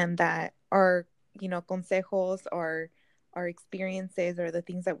 and that our, you know, consejos or our experiences or the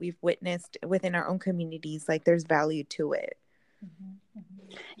things that we've witnessed within our own communities, like there's value to it.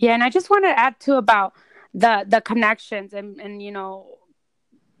 Yeah, and I just want to add too about the connections and you know,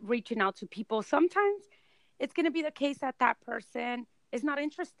 reaching out to people. Sometimes it's going to be the case that that person is not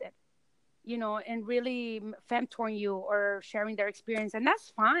interested, you know, in really femtoring you or sharing their experience, and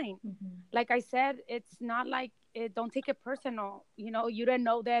that's fine. Like I said, it's not like don't take it personal. You know, you didn't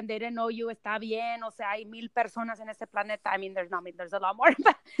know them, they didn't know you. Está bien. O sea, hay 1,000 personas en este planeta. I mean, there's not many, there's a lot more,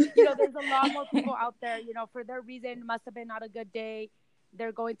 but you know, there's a lot more people out there. You know, for their reason, must have been not a good day.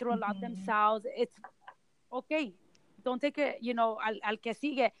 They're going through a lot themselves. It's okay. Don't take it, you know, al que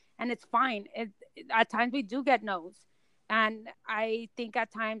sigue, and it's fine. At times we do get no's, and I think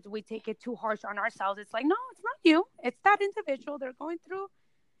at times we take it too harsh on ourselves. It's like, no, it's not you, it's that individual. They're going through,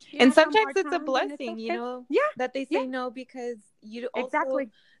 and sometimes it's a blessing, you know, that they say no, because you also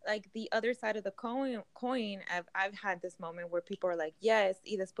like the other side of the coin. I've had this moment where people are like yes,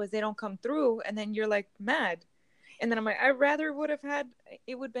 y después they don't come through, and then you're like mad. And then I'm like, I rather would have had,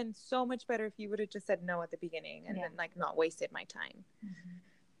 it would have been so much better if you would have just said no at the beginning and then like not wasted my time.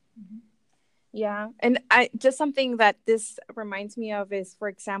 Yeah. And I just something that this reminds me of is, for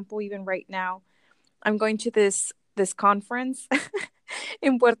example, even right now, I'm going to this conference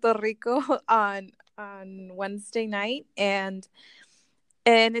in Puerto Rico on Wednesday night, and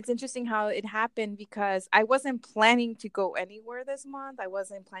it's interesting how it happened, because I wasn't planning to go anywhere this month. I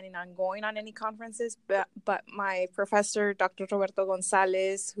wasn't planning on going on any conferences, but my professor, Dr. Roberto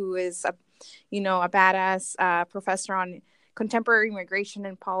Gonzalez, who is a badass professor on contemporary immigration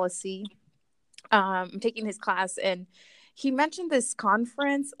and policy, I'm taking his class, and he mentioned this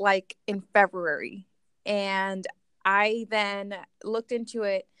conference like in February, and I then looked into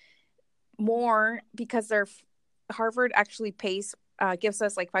it more because Harvard actually gives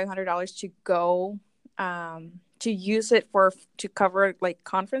us like $500 to go to use it to cover like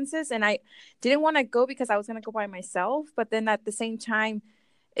conferences, and I didn't want to go because I was going to go by myself. But then at the same time,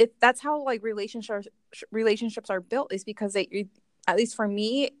 that's how like relationships are built, is because at least for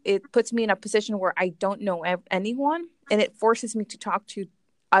me, it puts me in a position where I don't know anyone, and it forces me to talk to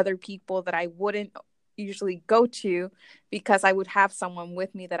other people that I wouldn't usually go to, because I would have someone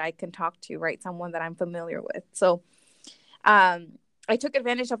with me that I can talk to, right? Someone that I'm familiar with. So I took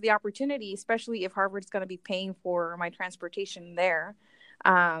advantage of the opportunity, especially if Harvard's going to be paying for my transportation there.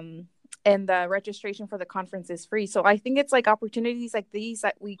 And the registration for the conference is free. So I think it's like opportunities like these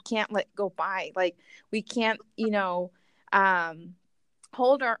that we can't let go by. Like we can't,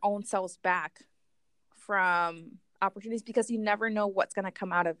 hold our own selves back from opportunities, because you never know what's going to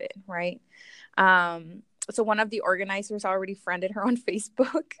come out of it, right? So one of the organizers already friended her on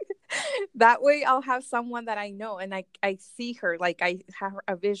Facebook. That way I'll have someone that I know, and I see her, like I have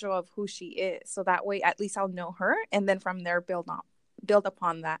a visual of who she is. So that way at least I'll know her, and then from there build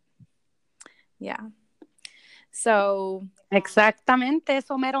upon that. Yeah. So exactamente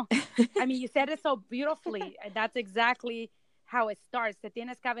eso mero. I mean, you said it so beautifully. That's exactly how it starts. Te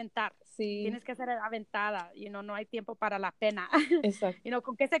tienes que aventar. Sí. Tienes que ser aventada. No hay tiempo para la pena. Exacto.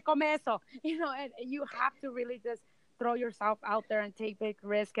 ¿Con qué se come eso? And you have to really just throw yourself out there and take big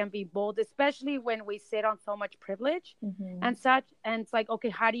risk and be bold, especially when we sit on so much privilege and such. And it's like, okay,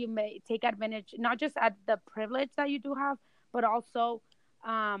 how do you take advantage, not just at the privilege that you do have, but also,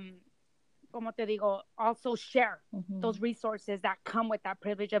 como te digo, also share those resources that come with that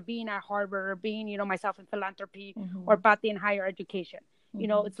privilege of being at Harvard, or being, myself in philanthropy, or Patti in higher education.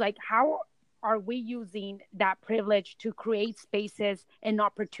 It's like, how are we using that privilege to create spaces and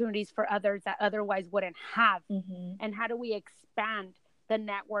opportunities for others that otherwise wouldn't have? And how do we expand the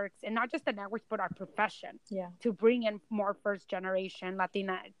networks, and not just the networks, but our profession, to bring in more first generation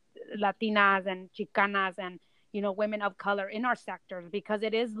Latinas and Chicanas and, women of color in our sectors, because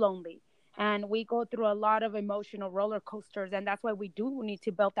it is lonely. And we go through a lot of emotional roller coasters. And that's why we do need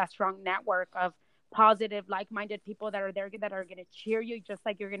to build that strong network of positive, like-minded people that are there, that are going to cheer you just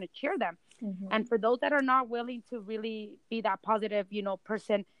like you're going to cheer them. And for those that are not willing to really be that positive,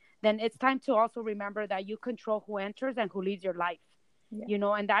 person, then it's time to also remember that you control who enters and who leads your life. Yeah. You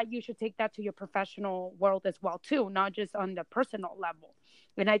know, and that you should take that to your professional world as well too, not just on the personal level.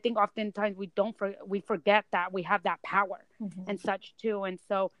 And I think oftentimes we forget that we have that power and such too. And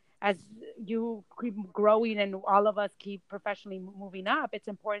so as you keep growing and all of us keep professionally moving up, it's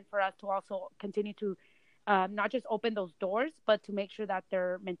important for us to also continue to not just open those doors, but to make sure that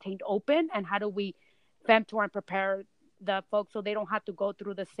they're maintained open. And how do we femtor and prepare the folks so they don't have to go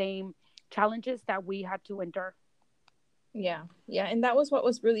through the same challenges that we had to endure. Yeah. And that was what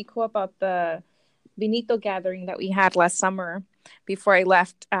was really cool about the Benito gathering that we had last summer before I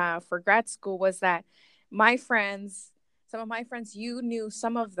left for grad school, was that some of my friends, you knew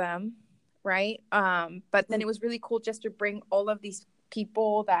some of them, right? But then it was really cool just to bring all of these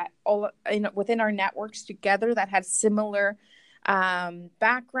people that within our networks together that had similar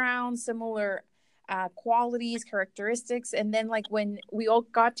backgrounds, similar qualities, characteristics. And then like when we all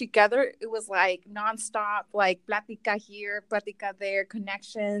got together, it was like nonstop, like plática here, plática there,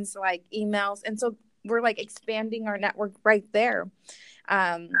 connections, like emails. And so we're like expanding our network right there.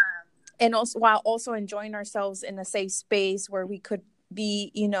 And also while also enjoying ourselves in a safe space where we could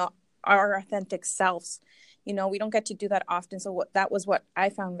be, our authentic selves. We don't get to do that often. So that was what I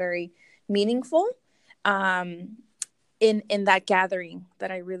found very meaningful in that gathering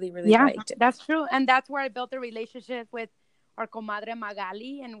that I really, really liked. That's true. And that's where I built a relationship with our comadre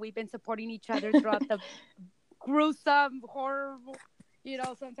Magali, and we've been supporting each other throughout the gruesome, horrible,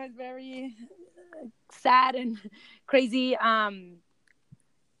 sometimes very sad and crazy.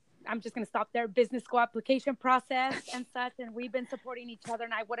 I'm just going to stop there. Business school application process and such. And we've been supporting each other,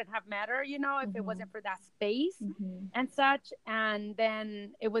 and I wouldn't have met her, if it wasn't for that space and such. And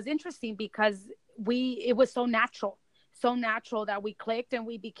then it was interesting because it was so natural that we clicked and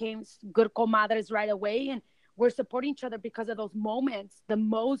we became good comadres right away. And we're supporting each other because of those moments, the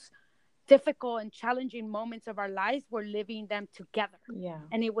most difficult and challenging moments of our lives. We're living them together. Yeah.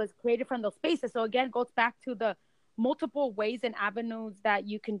 And it was created from those spaces. So again, it goes back to the multiple ways and avenues that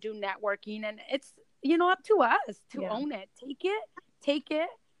you can do networking. And it's, up to us to own it. Take it,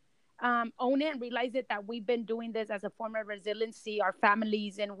 own it and realize it, that we've been doing this as a form of resiliency, our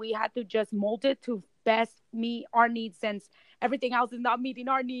families, and we had to just mold it to best meet our needs, since everything else is not meeting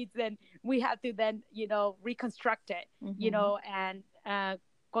our needs. And we had to then, reconstruct it, and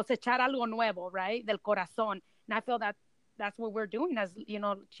cosechar algo nuevo, right? Del corazón. And I feel that that's what we're doing as,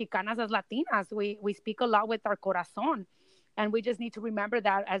 Chicanas, as Latinas. We speak a lot with our corazón, and we just need to remember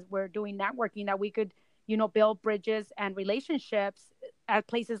that as we're doing networking, that we could, build bridges and relationships at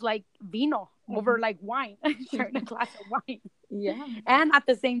places like vino, over like wine, sharing a glass of wine. Yeah. And at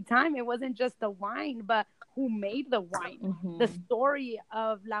the same time, it wasn't just the wine, but who made the wine, the story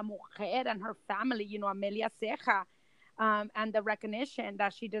of La Mujer and her family, Amelia Ceja. And the recognition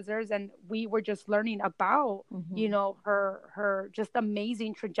that she deserves. And we were just learning about, her just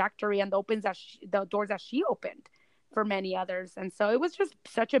amazing trajectory and the doors that she opened for many others. And so it was just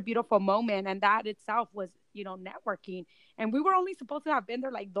such a beautiful moment. And that itself was, networking. And we were only supposed to have been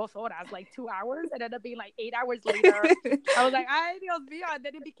there like 2 horas, like 2 hours. It ended up being like 8 hours later. I was like, ay, Dios mío. And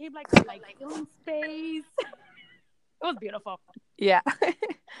then it became like a film space. It was beautiful. Yeah.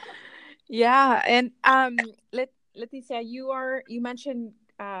 Yeah. And Leticia, you mentioned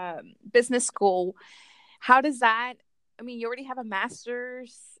business school. How does that, you already have a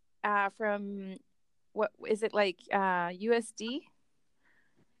master's from, what is it, like USD?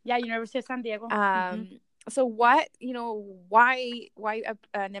 Yeah, University of San Diego. So what, why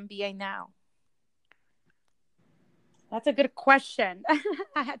an MBA now? That's a good question.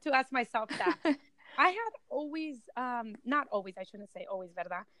 I had to ask myself that. I had always, not always, I shouldn't say always,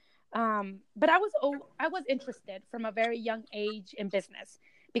 ¿verdad? But I was interested from a very young age in business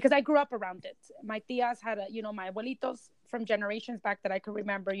because I grew up around it. My tias had my abuelitos from generations back that I could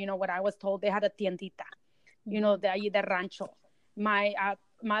remember, what I was told, they had a tiendita, de ahí de rancho. My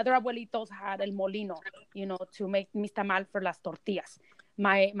other abuelitos had el molino, to make mis tamal for las tortillas.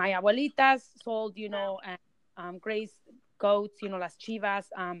 My abuelitas sold, grazed goats, las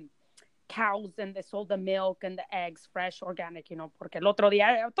chivas, cows, and they sold the milk and the eggs fresh, organic, porque el otro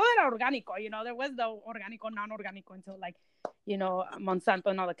día todo era orgánico, there was no orgánico, non-orgánico until Monsanto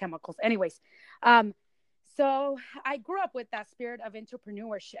and all the chemicals. Anyways, so I grew up with that spirit of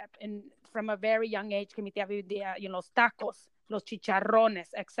entrepreneurship, and from a very young age, que mi tía vendía, los tacos, los chicharrones,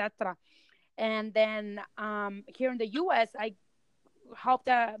 etc. And then here in the U.S., I helped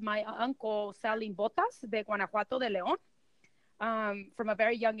my uncle selling botas de Guanajuato de León. From a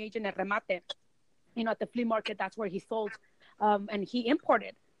very young age in El Remate, at the flea market, that's where he sold. And he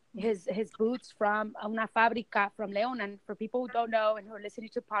imported his boots from una fábrica from León. And for people who don't know and who are listening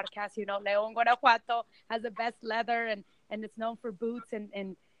to podcasts, you know, León, Guanajuato has the best leather, and it's known for boots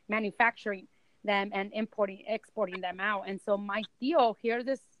and manufacturing them and exporting them out. And so my tío, here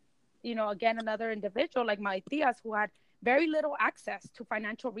this, you know, again, another individual like my tías who had very little access to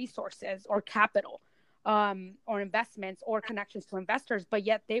financial resources or capital, or investments or connections to investors, but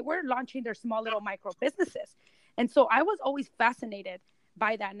yet they were launching their small little micro businesses. And so I was always fascinated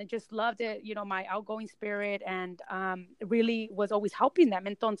by that, and I just loved it, you know, my outgoing spirit, and really was always helping them.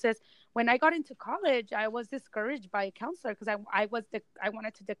 Entonces, when I got into college, I was discouraged by a counselor because I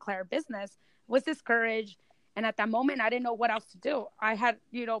wanted to declare business, was discouraged, and at that moment I didn't know what else to do. I had,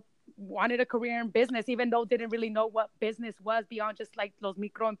 you know, wanted a career in business, even though didn't really know what business was beyond just like los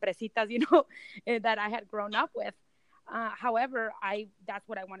microempresitas, you know, that I had grown up with. However, that's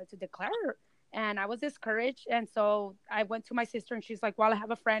what I wanted to declare. And I was discouraged. And so I went to my sister and she's like, well, I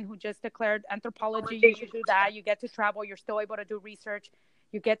have a friend who just declared anthropology. You should do that. You get to travel. You're still able to do research.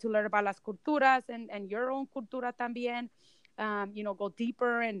 You get to learn about las culturas and your own cultura también. You know, go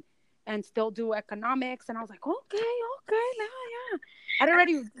deeper and still do economics. And I was like, okay, yeah. I'd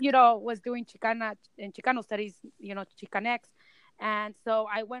already, you know, was doing Chicana and Chicano studies, you know, Chicanx. And so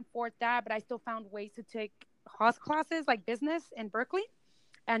I went for that, but I still found ways to take Haas classes like business in Berkeley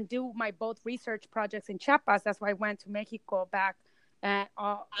and do my both research projects in Chiapas. That's why I went to Mexico back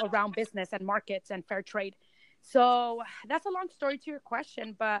around business and markets and fair trade. So that's a long story to your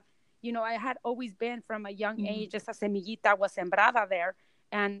question, but, you know, I had always been from a young age, esa semillita was sembrada there.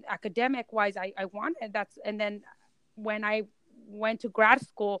 And academic wise, I wanted that. And then when I went to grad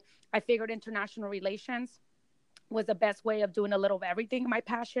school, I figured international relations was the best way of doing a little of everything. My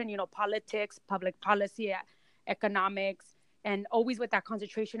passion, you know, politics, public policy, economics, and always with that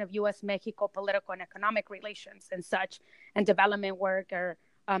concentration of U.S.-Mexico political and economic relations and such, and development work or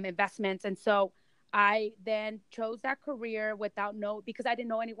investments. And so I then chose that career because I didn't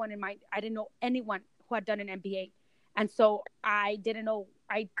know anyone who had done an MBA. And so I didn't know.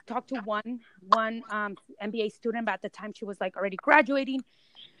 I talked to one MBA student, but at the time she was like already graduating.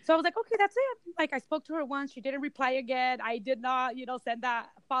 So I was like, okay, that's it. Like I spoke to her once. She didn't reply again. I did not, you know, send that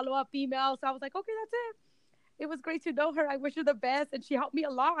follow-up email. So I was like, okay, that's it. It was great to know her. I wish her the best. And she helped me a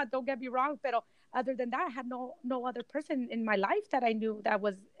lot. Don't get me wrong. But other than that, I had no other person in my life that I knew that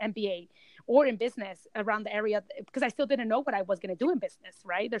was MBA or in business around the area, because I still didn't know what I was going to do in business,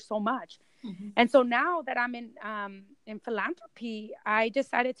 right? There's so much. Mm-hmm. And so now that I'm in philanthropy, I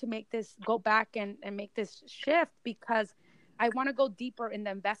decided to go back and make this shift because I want to go deeper in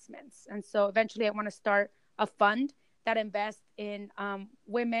the investments. And so eventually I want to start a fund that invests in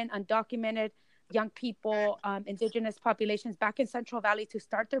women, undocumented, young people, indigenous populations back in Central Valley to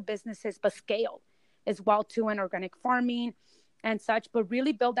start their businesses, but scale as well too in organic farming and such, but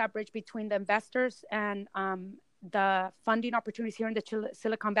really build that bridge between the investors and the funding opportunities here in the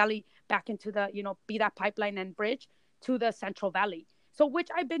Silicon Valley back into the, you know, be that pipeline and bridge to the Central Valley. So which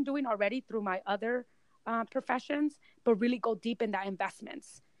I've been doing already through my other professions, but really go deep in that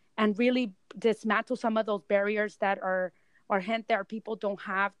investments and really dismantle some of those barriers that are hint that people don't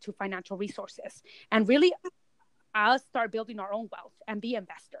have to financial resources, and really us start building our own wealth and be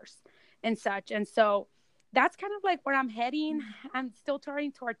investors and such. And so that's kind of like where I'm heading. I'm still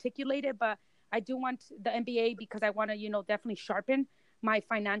trying to articulate it, but I do want the MBA because I want to, you know, definitely sharpen my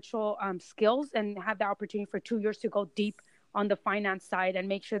financial skills and have the opportunity for 2 years to go deep on the finance side and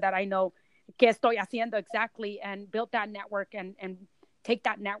make sure that I know qué estoy haciendo exactly and build that network and take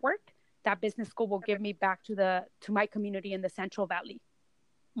that network that business school will give me back to my community in the Central Valley.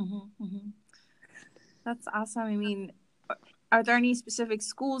 Mm-hmm, mm-hmm. That's awesome. I mean, are there any specific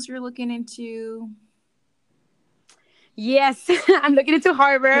schools you're looking into? Yes, I'm looking into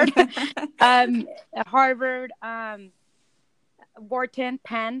Harvard, Wharton,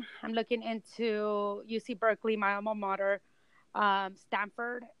 Penn. I'm looking into UC Berkeley, my alma mater,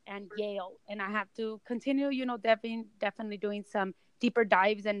 Stanford, and Yale. And I have to continue, you know, definitely doing some deeper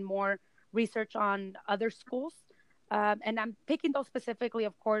dives and more research on other schools. And I'm picking those specifically.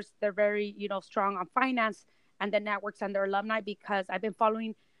 Of course, they're very, you know, strong on finance and the networks and their alumni, because I've been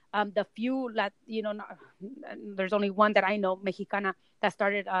following the few that, you know, there's only one that I know, Mexicana, that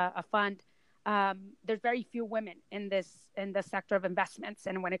started a fund. There's very few women in the sector of investments.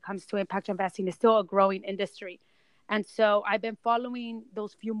 And when it comes to impact investing, it's still a growing industry. And so I've been following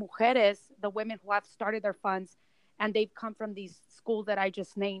those few mujeres, the women who have started their funds, and they've come from these schools that I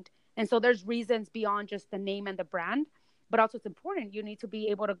just named. And so there's reasons beyond just the name and the brand, but also it's important. You need to be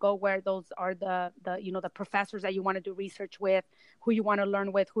able to go where those are the you know, the professors that you want to do research with, who you want to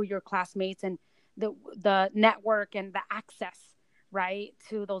learn with, who your classmates, and the network and the access right,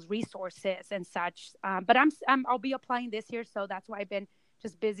 to those resources and such. But I'll be applying this year, so that's why I've been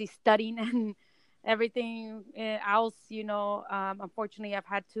just busy studying and everything else. Unfortunately, I've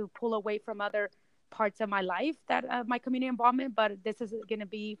had to pull away from other parts of my life that my community involvement, but this is going to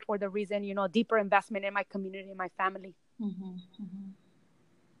be for the reason, deeper investment in my community and my family.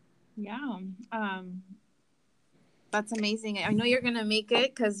 Yeah. That's amazing. I know you're going to make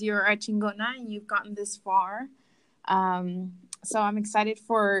it because you're a chingona and you've gotten this far. So I'm excited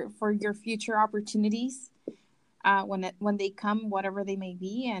for your future opportunities when they come, whatever they may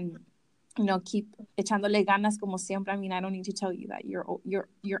be, and keep echándole ganas como siempre. I mean, I don't need to tell you that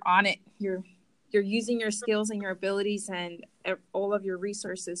you're on it. You're using your skills and your abilities and all of your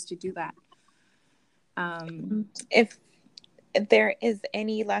resources to do that. If there is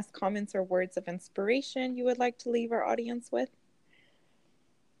any last comments or words of inspiration you would like to leave our audience with?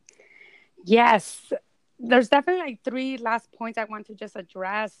 Yes, there's definitely like 3 last points I want to just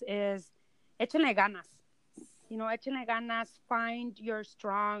address is échenle ganas. Échenle ganas, find your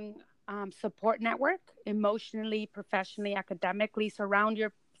strong support network, emotionally, professionally, academically. Surround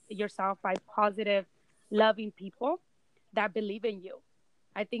yourself by positive, loving people that believe in you.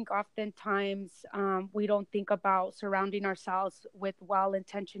 I think oftentimes we don't think about surrounding ourselves with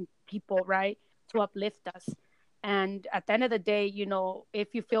well-intentioned people, right, to uplift us. And at the end of the day,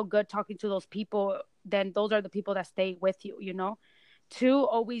 if you feel good talking to those people, then those are the people that stay with you, 2,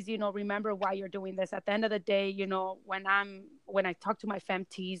 always, remember why you're doing this. At the end of the day, when I talk to my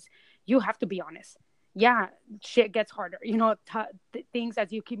femtees, you have to be honest. Yeah, shit gets harder, things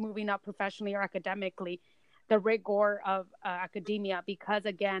as you keep moving up professionally or academically, the rigor of academia, because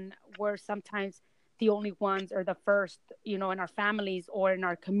again, we're sometimes the only ones or the first, in our families or in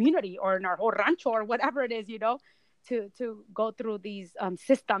our community or in our whole rancho or whatever it is, to go through these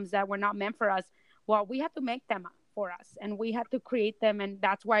systems that were not meant for us. Well, we have to make them for us and we have to create them. And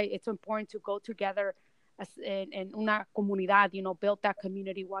that's why it's important to go together as in una comunidad, build that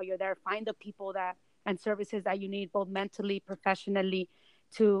community while you're there. Find the people and services that you need, both mentally, professionally,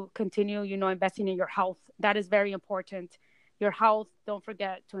 to continue, investing in your health. That is very important. Your health, don't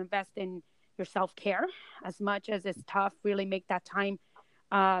forget to invest in your self-care as much as it's tough. Really make that time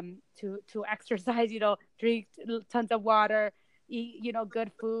to exercise, drink tons of water, eat,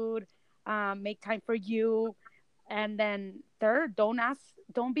 good food, make time for you. And then 3rd,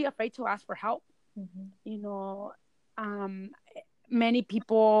 don't be afraid to ask for help. Many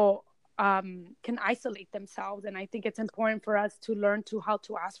people can isolate themselves, and I think it's important for us to learn how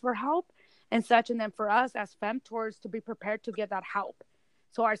to ask for help and such, and then for us as femtors to be prepared to give that help.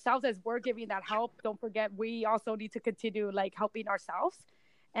 So ourselves, as we're giving that help, don't forget we also need to continue like helping ourselves,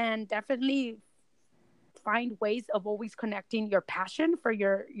 and definitely find ways of always connecting your passion for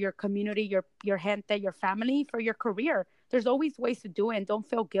your community, your gente, your family, for your career. There's always ways to do it, and don't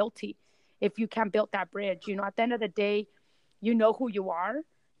feel guilty if you can't build that bridge. At the end of the day, you know who you are.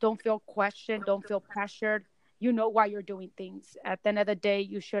 Don't feel questioned. Don't feel pressured. You know why you're doing things. At the end of the day,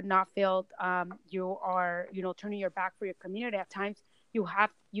 you should not feel you are, turning your back for your community. At times, you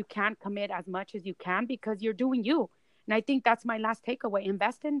can't commit as much as you can because you're doing you. And I think that's my last takeaway.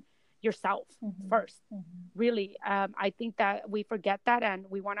 Invest in yourself first. Really, I think that we forget that, and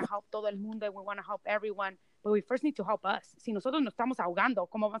we want to help todo el mundo. We want to help everyone, but we first need to help us. Si nosotros nos estamos ahogando,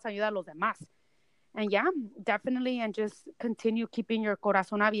 ¿cómo vamos a ayudar a los demás? And yeah, definitely. And just continue keeping your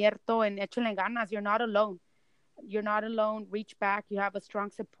corazón abierto and échenle ganas. You're not alone. You're not alone. Reach back. You have a strong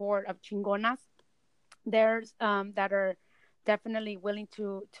support of chingonas. There's that are definitely willing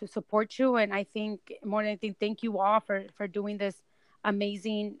to support you. And I think more than anything, thank you all for doing this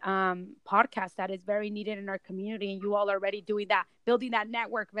amazing podcast that is very needed in our community. And you all are already doing that, building that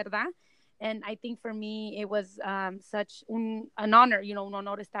network, ¿verdad? And I think for me, it was such an honor, un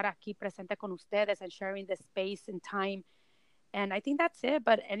honor estar aquí presente con ustedes and sharing this space and time. And I think that's it.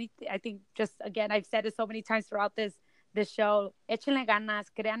 But I think just, again, I've said it so many times throughout this show, échenle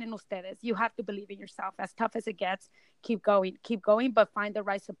ganas, crean en ustedes. You have to believe in yourself. As tough as it gets, keep going, but find the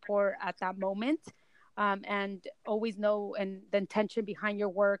right support at that moment. And always know and the intention behind your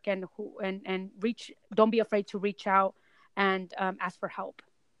work and reach. Don't be afraid to reach out and ask for help.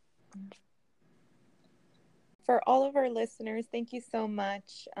 For all of our listeners, thank you so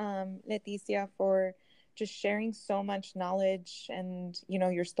much, Leticia, for just sharing so much knowledge and,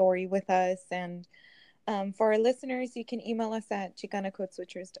 your story with us. And for our listeners, you can email us at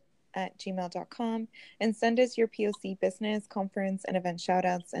chicanacodeswitchers@gmail.com and send us your POC business, conference, and event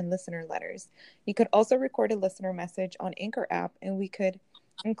shoutouts and listener letters. You could also record a listener message on Anchor app, and we could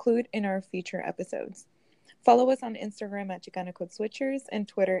include in our future episodes. Follow us on Instagram at Chicana Code Switchers and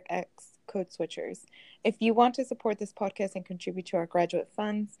Twitter X Code Switchers. If you want to support this podcast and contribute to our graduate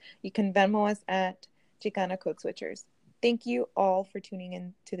funds, you can Venmo us at Chicana Code Switchers. Thank you all for tuning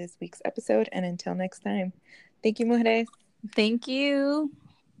in to this week's episode, and until next time. Thank you, mujeres. Thank you.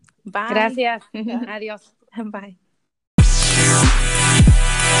 Bye. Gracias. Adiós. Bye.